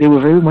 they were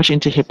very much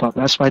into hip hop.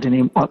 That's why the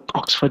name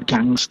Oxford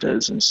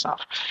Gangsters and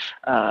stuff.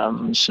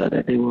 So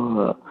that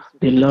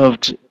they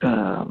loved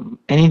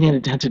anything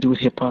that had to do with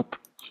hip hop.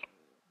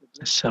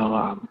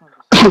 So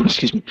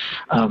excuse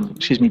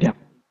me there.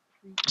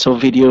 So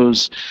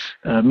videos,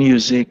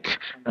 music,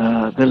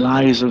 the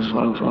lives of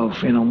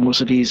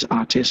most of these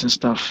artists and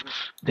stuff,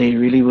 they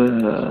really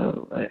were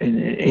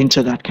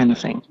into that kind of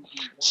thing.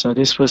 So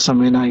this was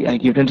something I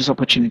gave them this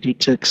opportunity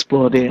to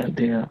explore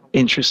their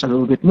interests a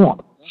little bit more,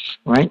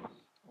 right?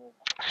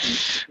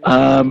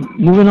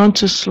 Moving on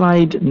to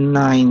slide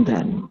 9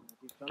 then,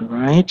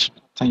 right?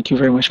 Thank you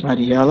very much,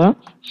 Mariela.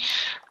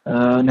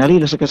 Nelly,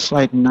 let's look at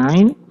slide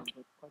 9,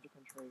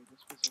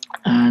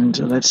 and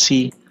let's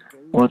see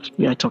what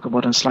I talk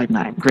about on slide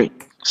 9. Great.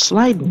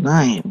 Slide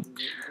 9,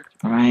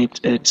 right?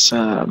 It's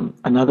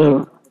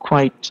another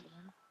quite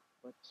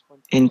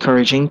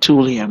encouraging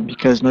tool here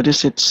because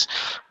notice it's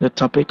the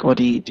topic or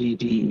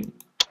the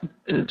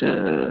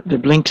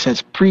blink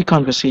says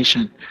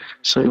pre-conversation.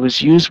 So it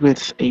was used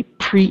with a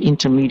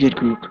pre-intermediate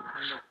group,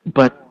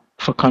 but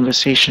for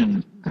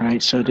conversation,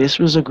 right? So this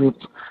was a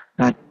group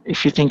that,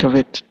 if you think of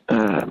it,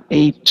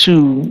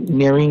 A2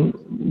 nearing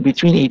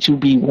between A2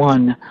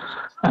 B1,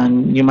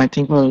 and you might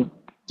think, well,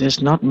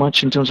 there's not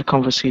much in terms of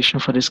conversation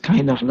for this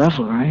kind of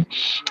level, right?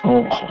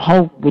 Or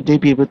how would they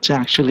be able to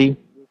actually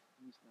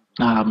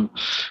um,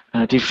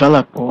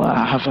 develop or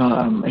have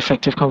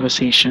effective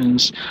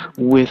conversations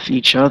with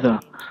each other?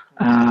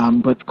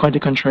 But quite the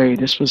contrary,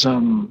 this was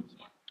a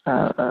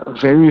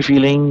very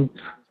revealing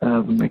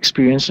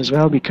experience as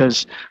well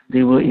because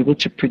they were able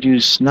to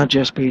produce not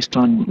just based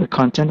on the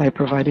content I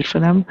provided for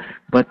them,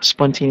 but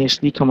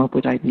spontaneously come up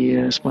with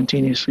ideas,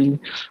 spontaneously,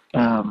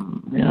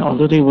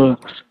 although they were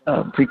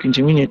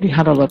pre-contaminated, they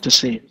had a lot to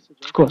say.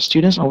 Of course,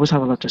 students always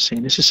have a lot to say.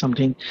 And this is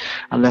something,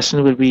 a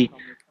lesson where we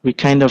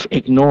kind of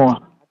ignore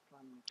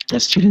that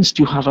students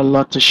do have a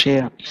lot to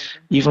share,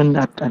 even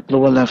at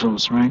lower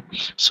levels, right?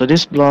 So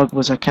this blog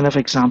was a kind of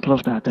example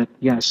of that, that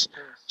yes,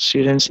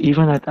 students,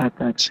 even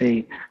at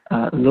say,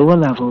 lower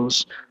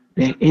levels,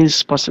 there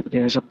is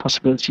a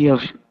possibility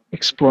of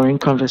exploring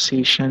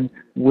conversation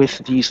with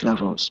these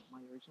levels,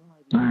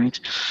 all right?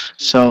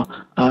 So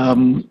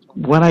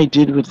what I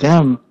did with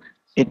them,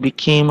 it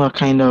became a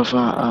kind of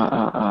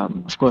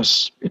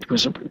course, it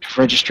was a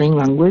registering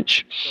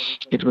language.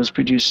 It was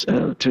produced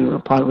to a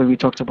part where we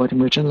talked about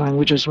emergent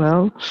language as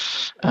well.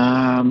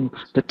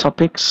 The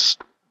topics,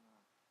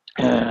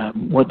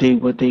 what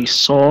they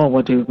saw,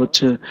 what they were able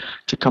to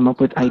come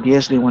up with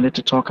ideas they wanted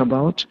to talk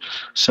about.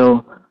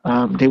 So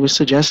they would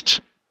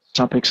suggest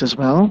topics as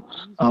well.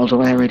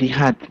 Although I already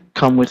had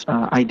come with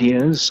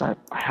ideas, I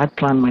had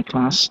planned my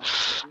class.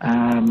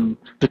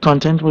 The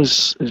content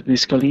was is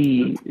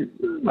basically,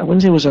 I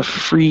wouldn't say it was a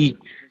free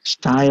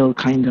style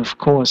kind of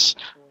course,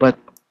 but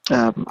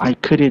I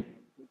could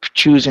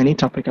choose any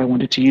topic I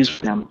wanted to use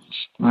for them,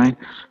 right?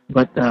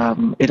 But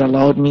it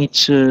allowed me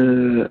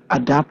to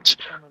adapt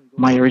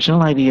my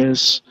original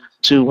ideas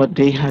to what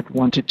they had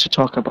wanted to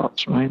talk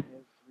about, right?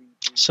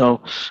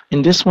 So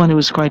in this one, it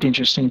was quite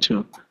interesting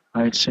too.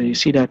 Right, so you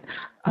see that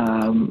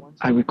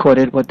I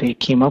recorded what they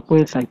came up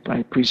with.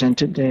 I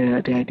presented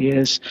the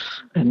ideas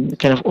and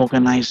kind of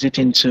organized it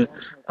into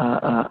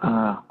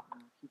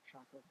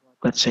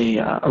let's say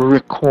a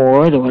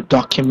record or a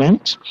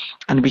document,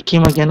 and it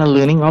became again a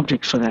learning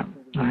object for them.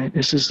 Right,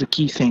 this is the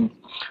key thing.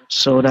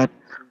 So that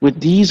with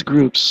these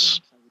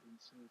groups,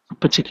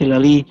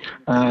 particularly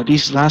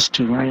these last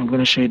two, right? I'm going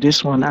to show you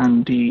this one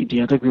and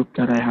the other group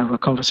that I have, a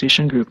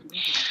conversation group.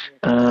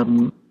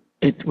 Um,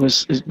 it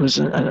was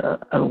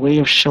a way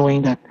of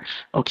showing that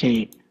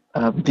okay,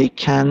 they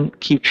can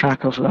keep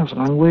track of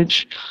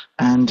language,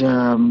 and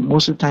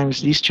most of the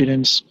times these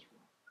students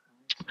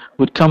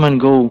would come and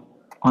go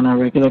on a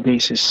regular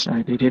basis.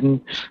 Right? They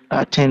didn't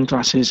attend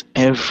classes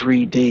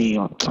every day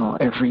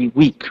or every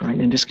week. Right?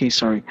 In this case,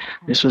 sorry,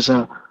 this was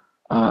a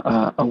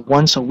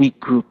once a week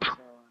group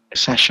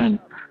session,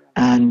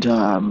 and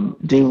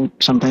they would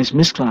sometimes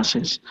miss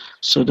classes.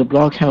 So the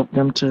blog helped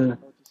them to,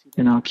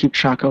 keep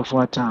track of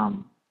what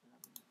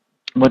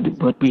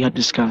we had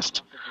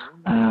discussed,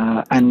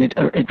 and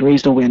it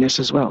raised awareness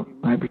as well,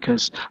 right?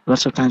 Because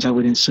lots of times I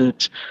would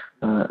insert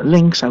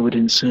links, I would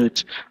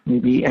insert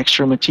maybe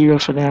extra material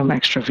for them,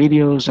 extra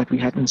videos that we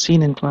hadn't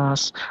seen in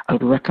class. I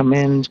would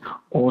recommend,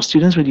 or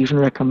students would even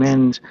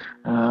recommend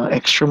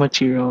extra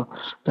material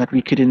that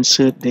we could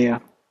insert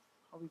there,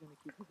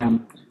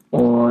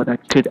 or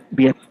that could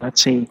be,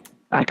 let's say,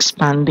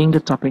 expanding the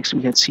topics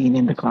we had seen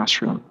in the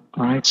classroom.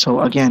 All right.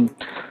 So again,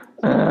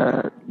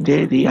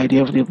 the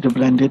idea of the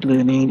blended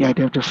learning, the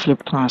idea of the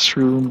flipped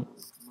classroom,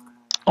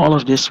 all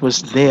of this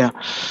was there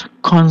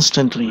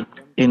constantly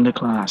in the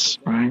class,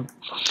 right?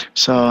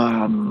 So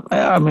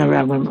I'm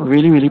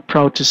really, really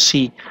proud to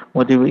see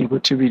what they were able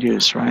to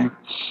reduce, right?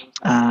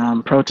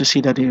 Proud to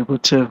see that they were able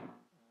to,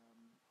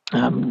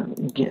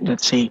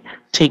 let's say,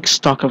 take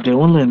stock of their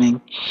own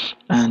learning,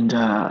 and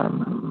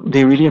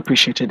they really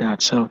appreciated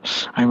that. So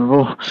I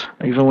remember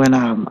even when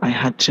I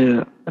had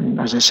to,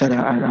 as I said,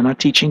 I'm not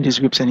teaching these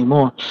groups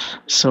anymore.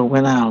 So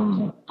when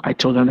I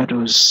told them that I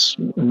was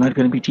not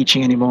going to be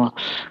teaching anymore,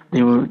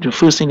 they were the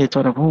first thing they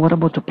thought of. Oh, what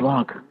about the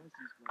blog?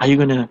 Are you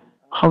gonna?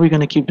 How are we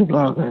gonna keep the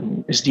blog?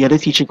 And is the other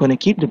teacher going to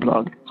keep the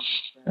blog?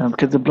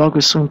 Because the blog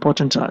was so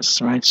important to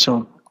us, right?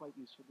 So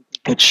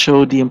it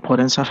showed the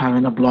importance of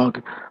having a blog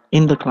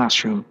in the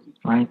classroom,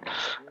 right?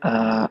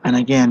 And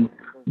again,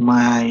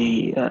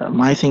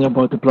 my thing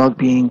about the blog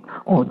being,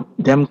 or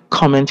them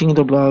commenting in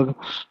the blog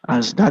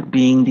as that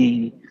being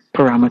the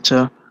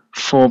parameter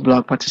for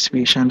blog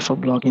participation, for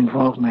blog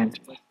involvement,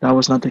 that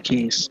was not the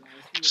case.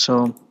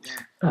 So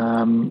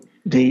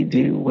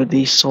they what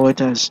they saw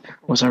it as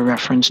was a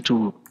reference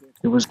to,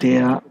 it was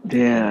their,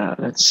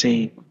 let's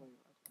say,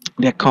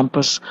 their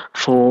compass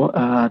for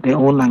their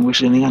own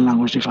language learning and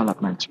language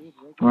development,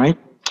 right?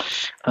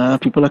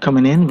 People are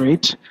coming in,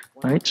 great,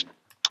 right?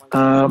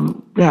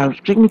 Yeah,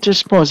 take me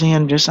just pausing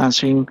and just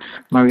answering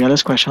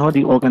Mariella's question. How do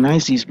you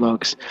organize these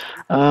blogs?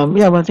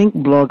 Yeah, well, I think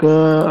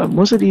Blogger,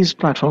 most of these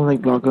platforms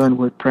like Blogger and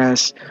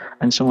WordPress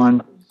and so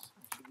on,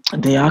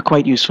 they are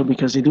quite useful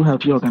because they do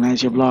help you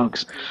organize your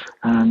blogs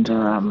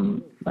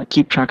and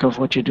keep track of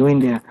what you're doing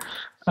there.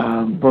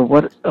 But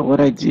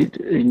what I did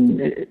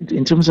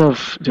in terms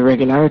of the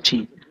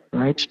regularity,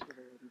 right?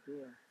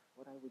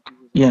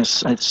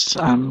 Yes, it's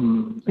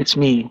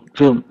me,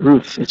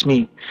 Ruth, it's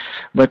me.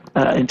 But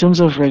in terms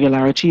of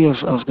regularity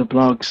of the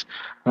blogs,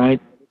 right?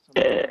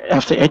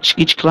 After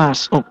each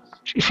class, oh,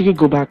 if you could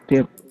go back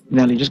there,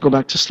 Nelly, just go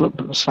back to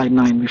slide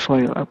 9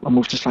 before I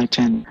move to slide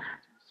 10.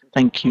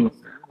 Thank you.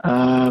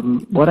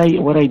 What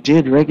I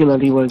did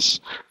regularly was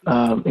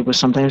it was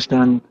sometimes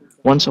done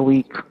once a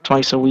week,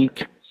 twice a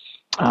week.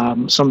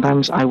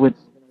 Sometimes it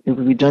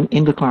would be done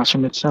in the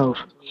classroom itself,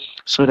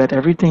 so that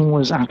everything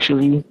was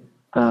actually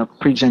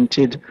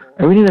presented.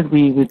 Everything that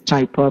we would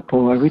type up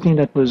or everything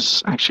that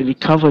was actually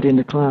covered in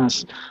the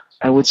class,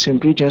 I would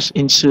simply just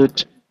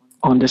insert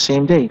on the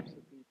same day.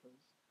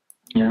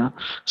 Yeah,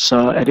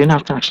 so I didn't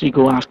have to actually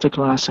go after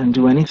class and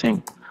do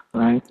anything,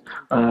 right?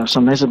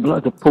 Sometimes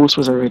the post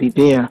was already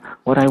there.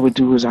 What I would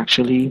do is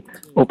actually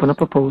open up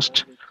a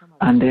post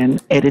and then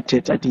edit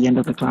it at the end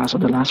of the class or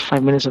the last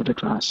 5 minutes of the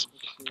class.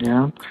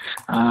 Yeah,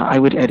 I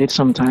would edit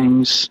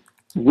sometimes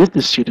with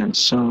the students.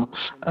 So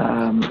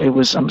it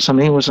was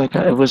something. It was like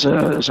it was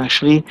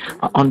actually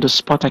on the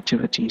spot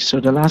activity. So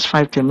the last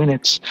 5-10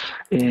 minutes,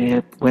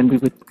 when we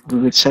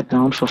would sit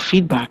down for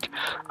feedback,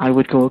 I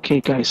would go,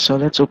 okay, guys, so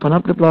let's open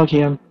up the blog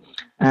here,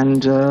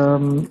 and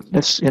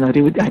let's, they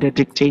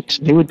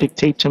would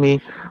dictate to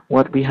me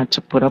what we had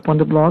to put up on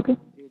the blog,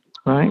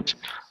 right?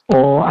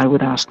 Or I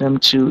would ask them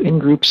to, in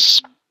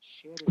groups,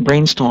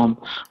 brainstorm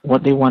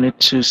what they wanted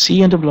to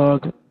see in the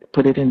blog,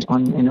 put it in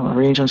on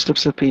arrange on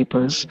slips of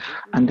papers,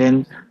 and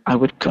then I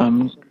would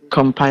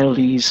compile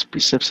these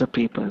slips of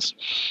papers.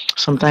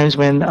 Sometimes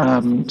when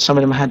some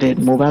of them had their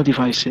mobile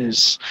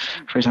devices,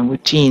 for example,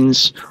 with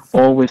teens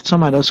or with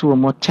some adults who were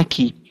more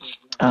techie,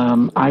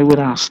 I would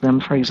ask them,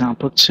 for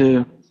example,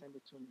 to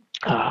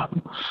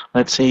um,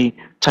 let's say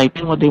type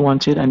in what they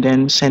wanted and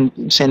then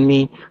send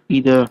me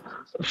either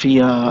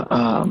via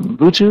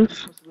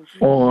Bluetooth,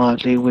 or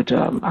they would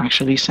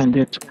actually send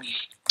it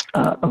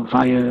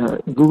via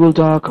Google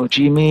Doc or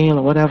Gmail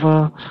or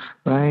whatever,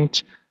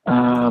 right?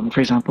 For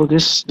example,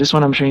 this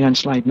one I'm showing on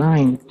slide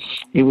 9,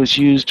 it was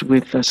used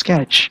with a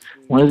sketch.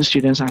 One of the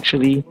students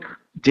actually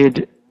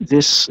did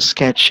this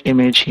sketch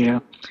image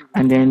here,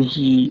 and then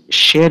he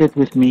shared it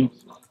with me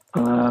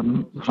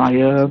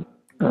via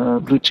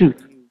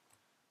Bluetooth,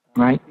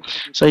 right?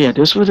 So yeah,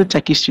 those were the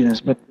techie students,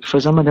 but for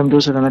some of them,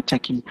 those that are not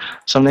techie,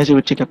 sometimes they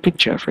would take a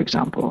picture, for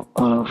example,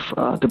 of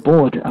the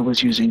board I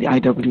was using, the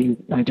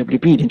IWB,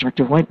 the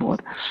interactive whiteboard,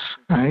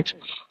 right?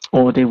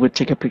 Or they would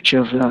take a picture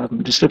of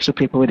the slips of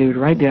paper where they would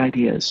write their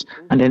ideas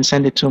and then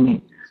send it to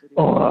me,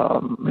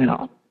 or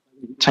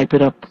type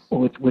it up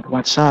with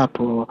WhatsApp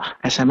or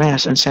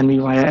SMS and send me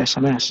via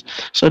SMS.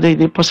 So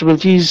the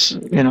possibilities,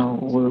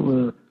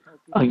 were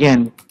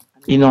again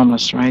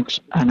enormous, right?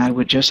 And I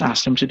would just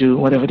ask them to do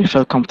whatever they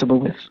felt comfortable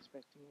with,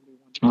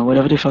 or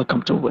whatever they felt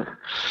comfortable with.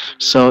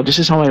 So this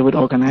is how I would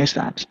organize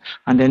that,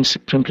 and then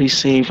simply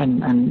save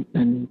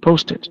and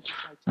post it,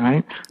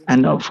 right?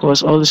 And of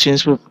course, all the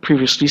students were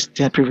previously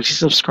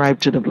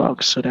subscribed to the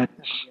blog, so that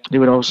they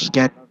would also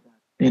get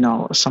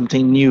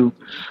something new.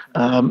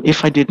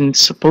 If I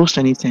didn't post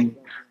anything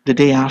the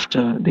day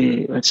after,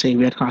 let's say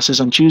we had classes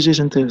on Tuesdays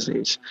and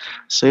Thursdays,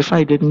 so if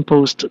I didn't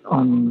post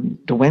on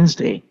the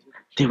Wednesday,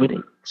 they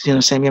would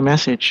send me a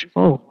message.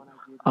 Oh,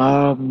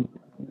 um,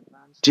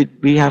 did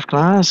we have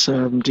class?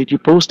 Did you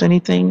post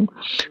anything?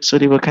 So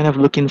they were kind of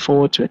looking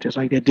forward to it. It's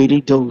like their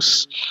daily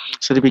dose.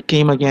 So they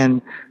became again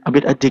a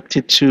bit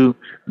addicted to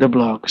the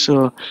blog.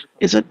 So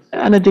it's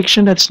an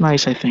addiction that's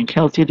nice, I think,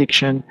 healthy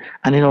addiction,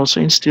 and it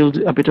also instilled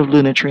a bit of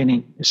learner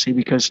training. You see,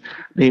 because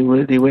they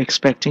were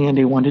expecting and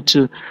they wanted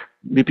to.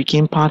 They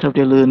became part of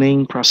their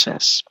learning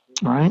process.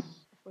 All right.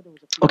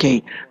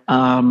 Okay.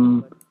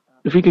 Um,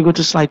 if we could go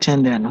to slide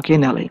 10 then. Okay,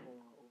 Nelly.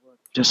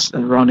 Just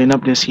rounding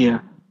up this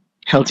here.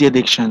 Healthy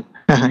addiction.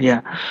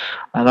 Yeah,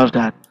 I love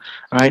that.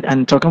 All right,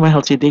 and talking about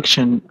healthy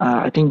addiction,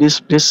 I think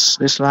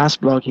this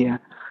last blog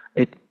here,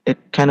 it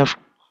kind of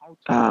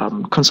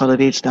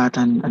consolidates that,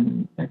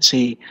 and let's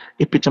say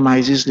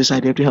epitomizes this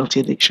idea of the healthy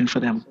addiction for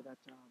them.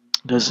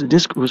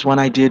 This was one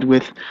I did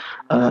with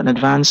an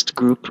advanced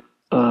group,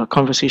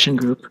 conversation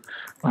group,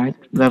 right?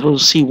 Level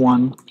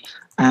C1,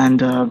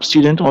 and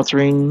student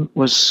authoring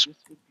was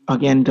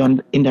again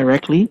done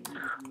indirectly.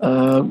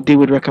 They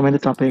would recommend the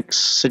topics,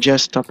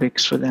 suggest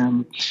topics for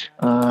them,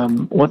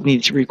 what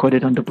needs to be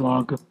recorded on the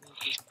blog,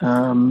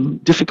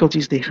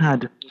 difficulties they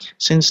had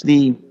since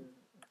the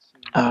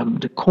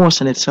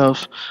course in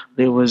itself.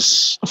 There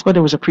was, of course,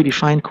 there was a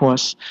predefined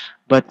course,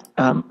 but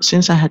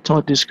since I had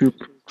taught this group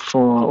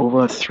for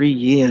over 3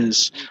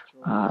 years,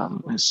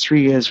 as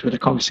 3 years for the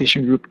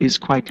conversation group is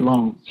quite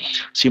long.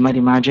 So you might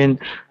imagine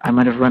I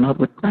might run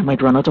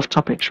out of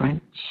topics, right?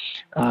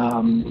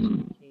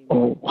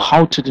 Or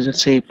how to,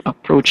 let's say,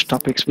 approach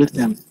topics with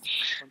them,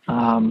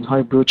 how I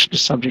approach the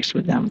subjects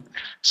with them,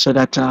 so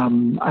that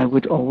I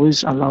would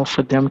always allow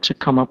for them to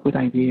come up with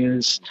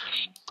ideas,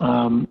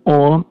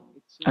 or,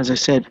 as I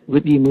said,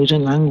 with the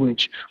emergent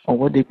language or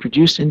what they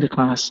produced in the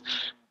class,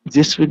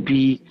 this would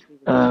be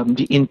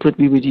the input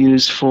we would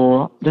use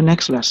for the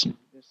next lesson.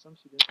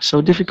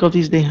 So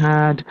difficulties they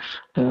had,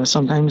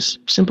 sometimes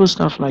simple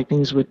stuff like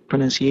things with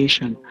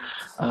pronunciation.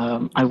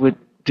 I would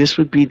This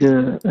would be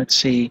the, let's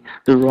say,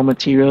 the raw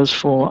materials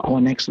for our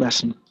next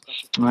lesson,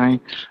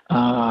 right?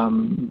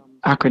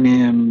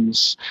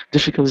 Acronyms,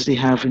 difficulties they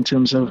have in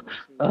terms of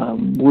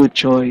word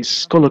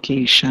choice,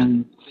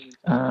 collocation,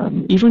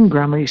 even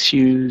grammar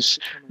issues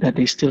that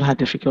they still had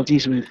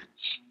difficulties with,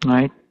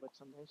 right?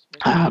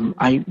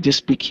 I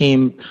just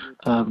became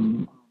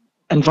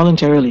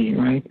involuntarily,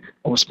 right,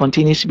 or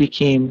spontaneously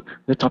became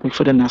the topic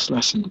for the next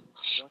lesson,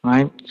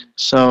 right?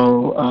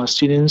 So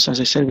students, as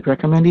I said, would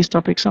recommend these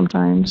topics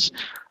sometimes.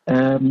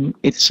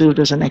 It served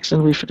as an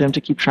excellent way for them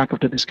to keep track of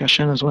the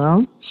discussion as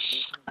well.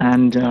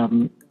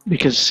 And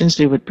because since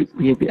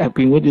I've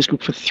been with this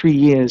group for 3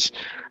 years,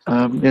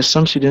 there's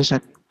some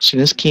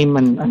students came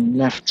and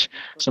left.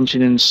 Some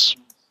students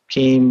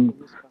came,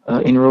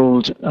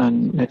 enrolled,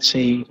 and let's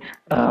say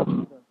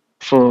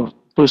for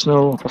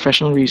personal or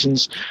professional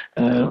reasons,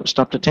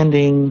 stopped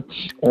attending,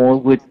 or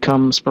would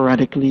come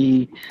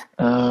sporadically.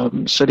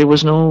 So there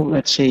was no,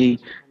 let's say,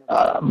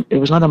 it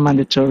was not a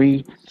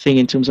mandatory thing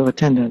in terms of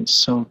attendance.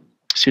 So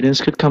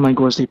students could come and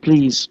go as they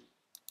please,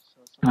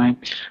 right?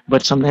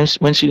 But sometimes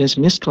when students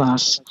missed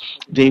class,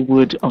 they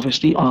would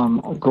obviously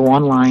go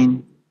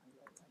online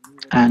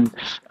and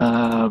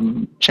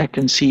check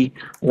and see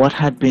what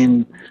had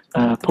been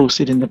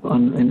posted in the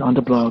on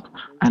the blog,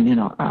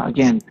 and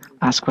again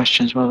ask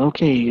questions. Well,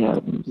 okay,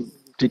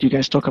 did you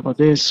guys talk about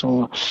this,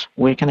 or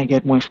where can I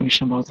get more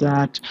information about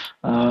that?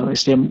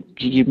 Is there, can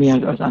you give me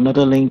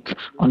another link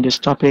on this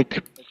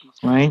topic,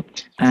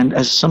 right? And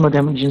as some of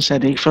them even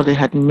said, they felt they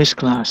had missed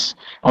class,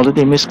 although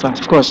they missed class.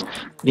 Of course,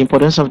 the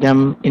importance of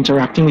them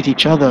interacting with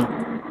each other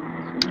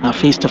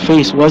face to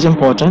face was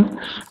important,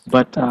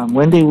 but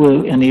when they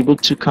were unable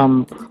to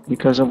come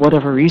because of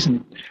whatever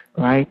reason,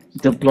 right,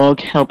 the blog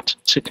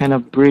helped to kind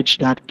of bridge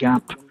that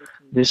gap,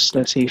 this,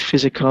 let's say,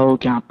 physical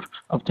gap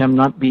of them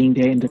not being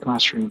there in the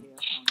classroom.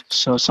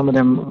 So some of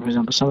them, for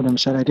example, some of them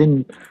said,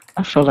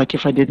 I felt like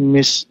if I didn't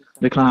miss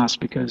the class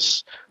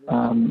because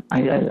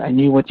I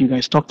knew what you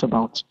guys talked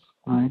about,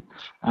 right?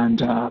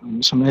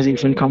 And some others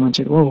even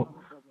commented, "Whoa,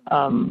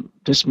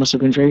 this must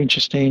have been very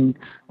interesting.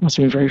 Must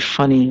have been very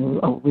funny.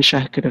 I wish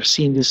I could have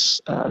seen this.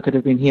 I could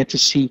have been here to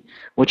see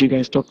what you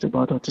guys talked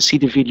about or to see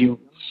the video.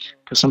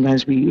 Because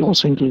sometimes we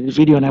also include the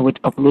video, and I would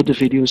upload the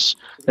videos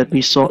that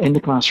we saw in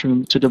the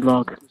classroom to the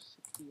blog.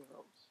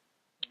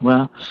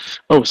 Well,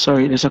 oh,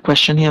 sorry, there's a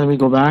question here. Let me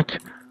go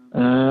back.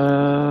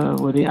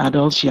 Were they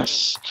adults?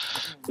 Yes.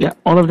 Yeah,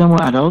 all of them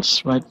were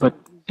adults, right? But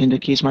in the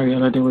case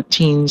Mariella, they were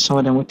teens. Some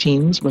of them were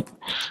teens, but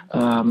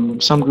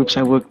some groups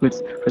I worked with,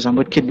 for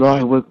example, with Kid Blog,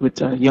 I worked with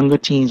younger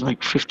teens,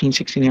 like 15,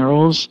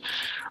 16-year-olds.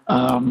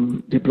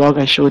 The blog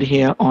I showed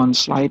here on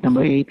slide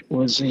number 8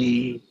 was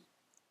a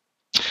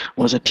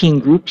teen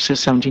group, so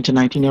 17 to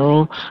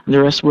 19-year-old, and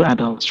the rest were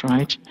adults,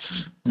 right?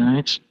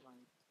 Right.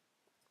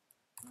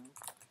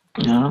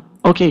 Yeah.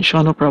 Okay,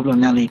 sure, no problem,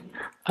 Nelly.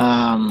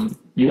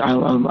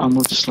 I'll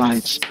move the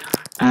slides,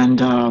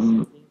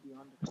 and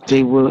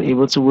they were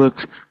able to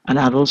work and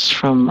adults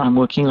from I'm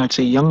working, let's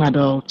say, young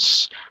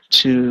adults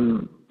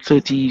to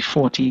 30,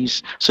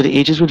 40s. So the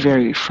ages would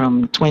vary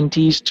from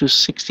 20s to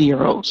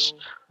 60-year-olds,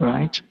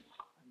 right?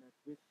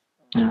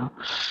 Yeah.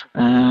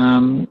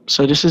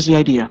 So this is the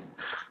idea.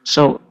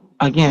 So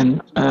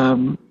again,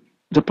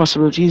 the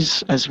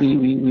possibilities as we've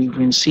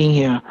been seeing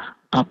here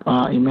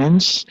are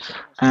immense.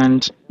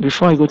 And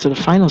before I go to the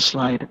final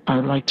slide, I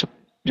would like to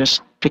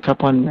just pick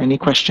up on any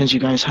questions you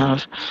guys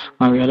have.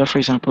 Mariella, for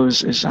example,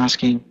 is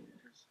asking.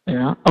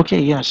 Yeah. Okay.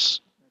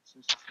 Yes.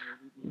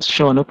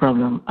 Sure. No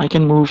problem. I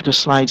can move the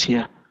slides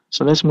here.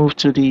 So let's move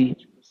to the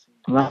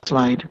last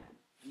slide,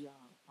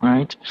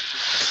 right?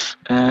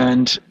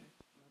 And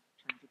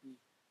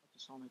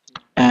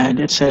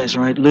it says,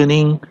 right,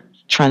 learning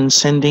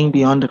transcending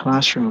beyond the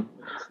classroom.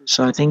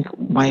 So I think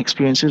my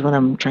experiences when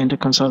I'm trying to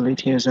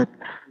consolidate here is that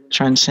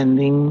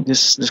transcending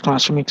this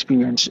classroom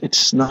experience,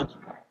 it's not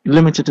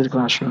limited to the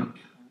classroom,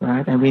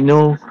 right? And we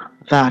know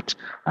that,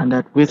 and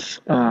that with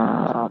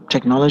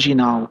technology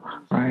now,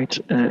 right,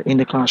 in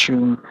the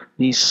classroom,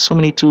 these so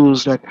many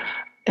tools that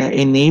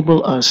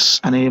enable us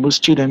and enable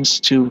students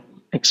to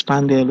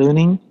expand their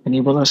learning,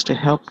 enable us to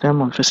help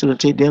them and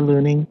facilitate their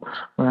learning,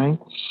 right?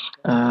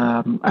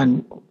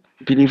 And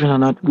believe it or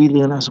not, we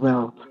learn as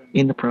well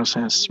in the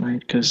process, right?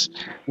 Because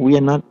we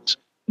are not,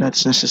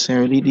 that's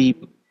necessarily the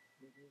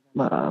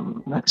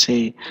let's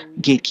say,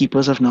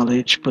 gatekeepers of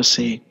knowledge per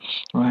se,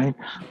 right?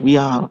 We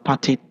are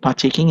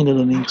partaking in the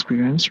learning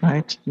experience,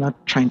 right? Not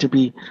trying to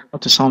be,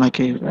 not to sound like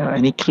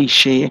any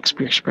cliche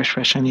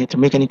expression here, to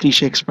make any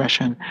cliche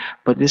expression,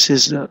 but this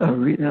is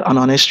an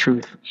honest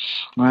truth,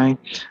 right?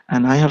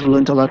 And I have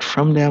learned a lot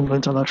from them,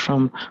 learned a lot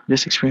from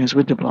this experience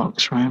with the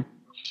blogs, right?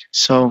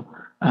 So,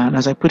 and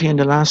as I put here in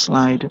the last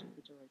slide,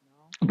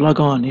 blog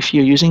on. If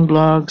you're using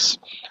blogs,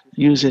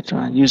 use it.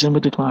 Use them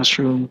with the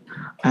classroom,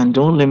 and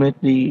don't limit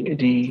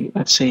the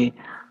let's say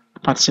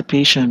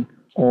participation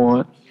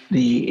or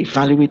the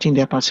evaluating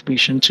their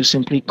participation to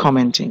simply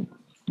commenting,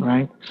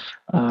 right?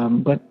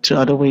 But to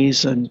other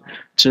ways and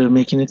to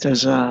making it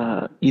as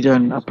either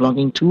a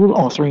blogging tool,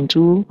 authoring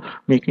tool,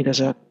 making it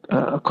as a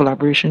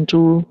collaboration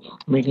tool,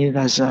 making it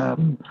as a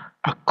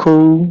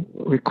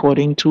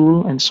co-recording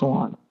tool, and so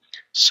on.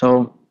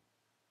 So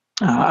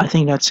I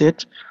think that's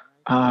it.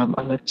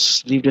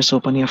 Let's leave this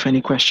open here for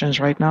any questions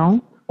right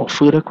now, or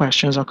further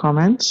questions or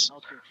comments.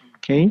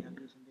 Okay.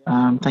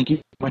 Thank you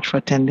so much for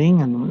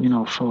attending,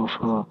 and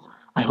for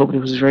I hope it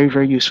was very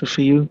very useful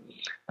for you.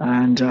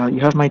 And you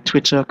have my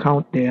Twitter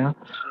account there,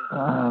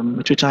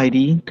 my Twitter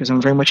ID, because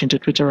I'm very much into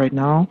Twitter right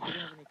now.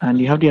 And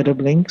you have the other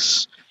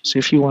links. So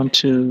if you want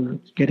to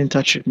get in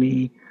touch with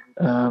me,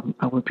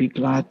 I would be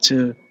glad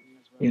to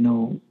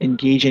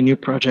engage in new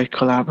project,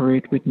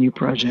 collaborate with new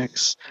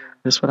projects.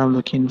 That's what I'm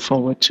looking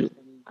forward to.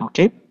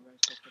 Okay.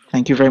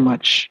 Thank you very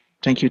much.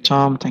 Thank you,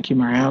 Tom. Thank you,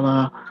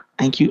 Mariella.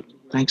 Thank you.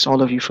 Thanks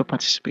all of you for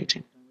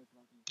participating.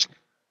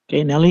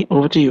 Okay, Nelly,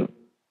 over to you.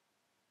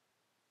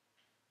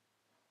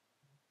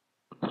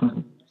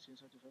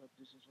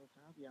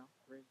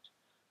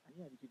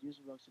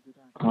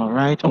 All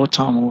right. Oh,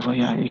 Tom, over.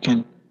 Yeah, you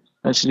can.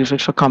 Let's leave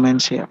it for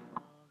comments here.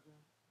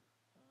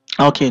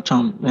 Okay,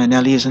 Tom.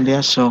 Nelly isn't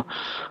there, so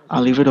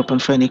I'll leave it open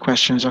for any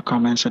questions or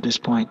comments at this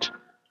point.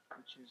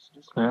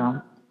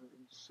 Yeah.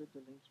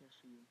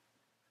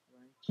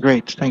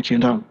 Great. Thank you,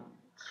 Tom.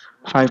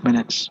 5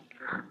 minutes.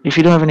 If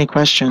you don't have any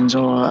questions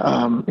or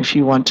if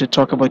you want to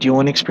talk about your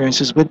own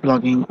experiences with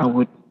blogging, I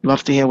would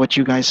love to hear what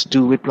you guys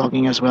do with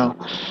blogging as well.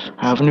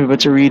 I haven't been able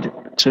to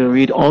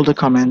read all the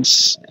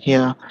comments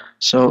here,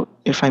 so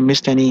if I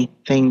missed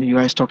anything you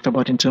guys talked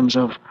about in terms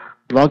of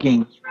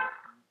blogging,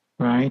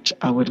 right?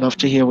 I would love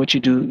to hear what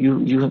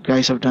you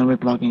guys have done with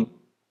blogging.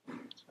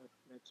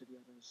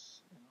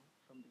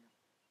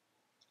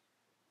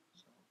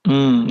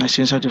 I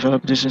see how to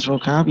develop business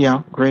vocab.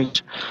 Yeah,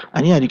 great.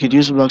 And yeah, you could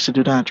use blogs to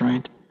do that,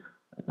 right?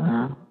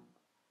 Uh,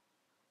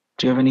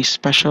 do you have any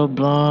special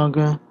blog?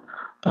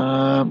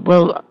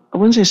 Well, I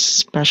wouldn't say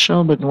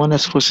special, but the one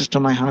that's closest to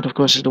my heart, of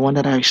course, is the one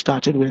that I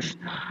started with,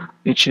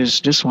 which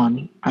is this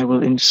one. I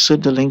will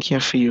insert the link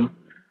here for you,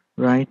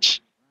 right?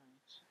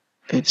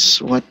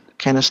 It's what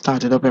kind of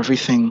started up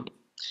everything.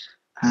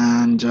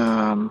 And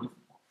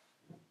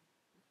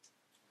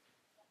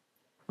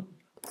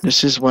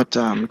this is what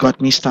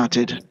got me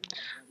started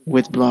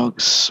with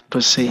blogs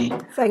per se,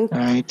 Thank,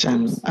 right?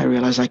 And oops, I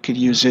realized I could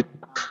use it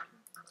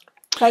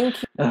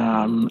thank you.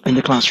 in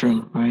the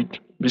classroom, right?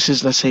 This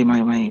is, let's say,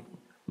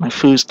 my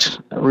first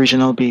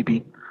original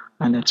baby,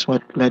 and that's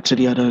what led to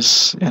the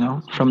others,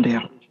 from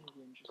there.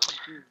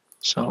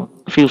 So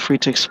feel free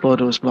to explore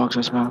those blogs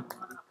as well.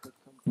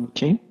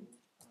 Okay,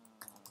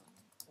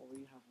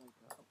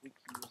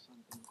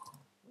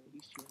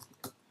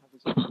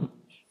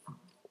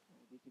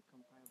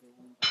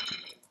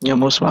 you're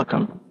most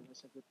welcome.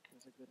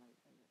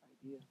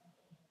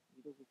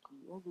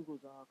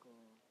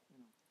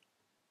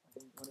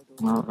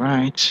 All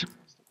right.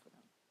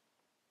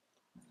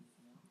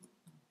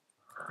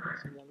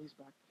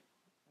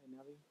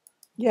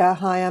 Yeah,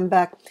 hi, I'm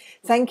back.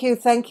 Thank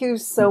you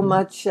so Mhm.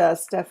 much,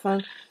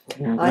 Stefan.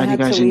 Yeah, I glad you had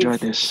to guys enjoyed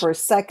leave this. for a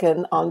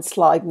second on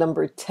slide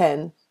number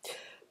 10,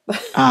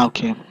 Ah,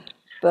 okay. All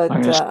but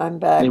right. So I'm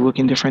they back. work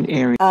in different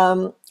areas.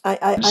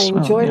 I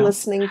Well, enjoy yeah.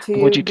 listening to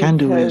What you you can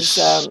do because is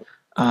it,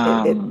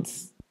 um,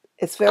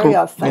 it's very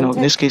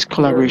in this authentic. case,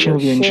 collaboration You're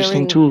would be an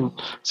interesting sharing tool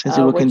since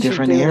they work in what you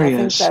different do, and I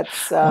think areas.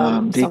 that's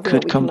They something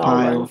that could we can all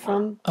learn compile,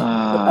 from.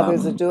 What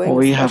others are doing, or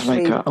we have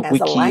like especially a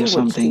as a wiki or language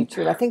something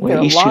teacher. And I think there where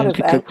are a each lot student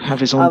could have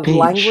his own of page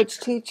language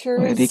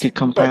where they teachers, could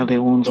compile but their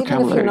own even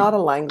if you're vocabulary. not a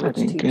I language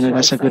think teacher, I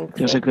that's think a that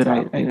good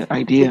we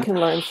idea. can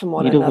learn from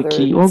one Either another.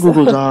 wiki or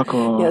Google So, Doc,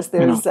 or yes,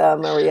 there's I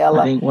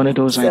Mariella. think one of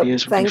those So,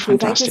 ideas would be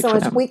thank you fantastic so for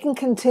much. them. We can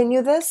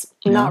continue this,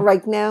 You not know,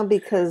 right now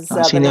because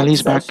I see the next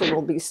Nellie's back. session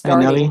will be Hi,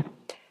 starting Nellie.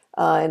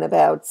 in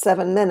about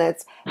 7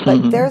 minutes.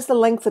 But there's the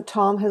link that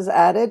Tom has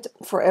added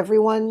for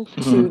everyone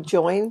to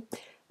join.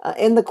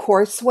 In the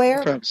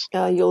courseware, Perhaps.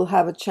 you'll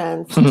have a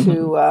chance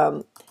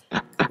to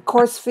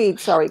course feed.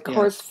 Sorry, Yeah.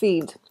 course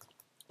feed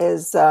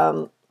is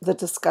the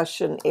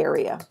discussion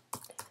area.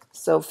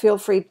 So feel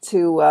free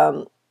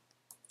to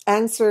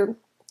answer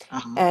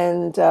Uh-huh.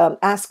 and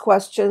ask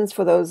questions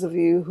for those of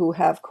you who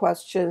have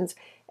questions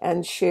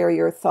and share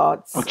your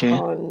thoughts Okay.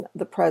 on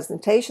the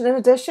presentation. In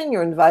addition,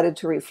 you're invited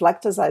to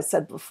reflect, as I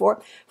said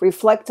before,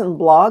 reflect and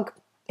blog,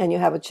 and you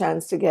have a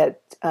chance to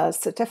get a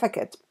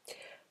certificate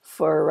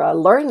for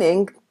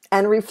learning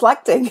and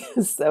reflecting.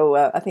 So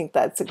I think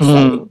that's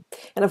exciting.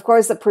 And of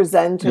course, the Yeah,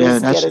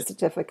 presenters get that's a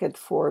certificate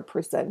for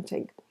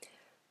presenting,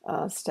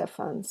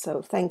 Stefan.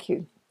 So thank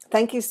you.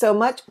 Thank you so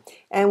much.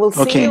 And we'll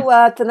see okay. you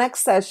at the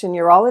next session.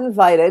 You're all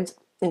invited,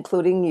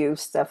 including you,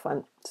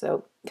 Stefan.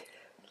 So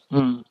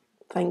Mm,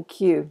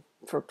 thank you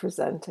for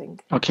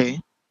presenting. okay.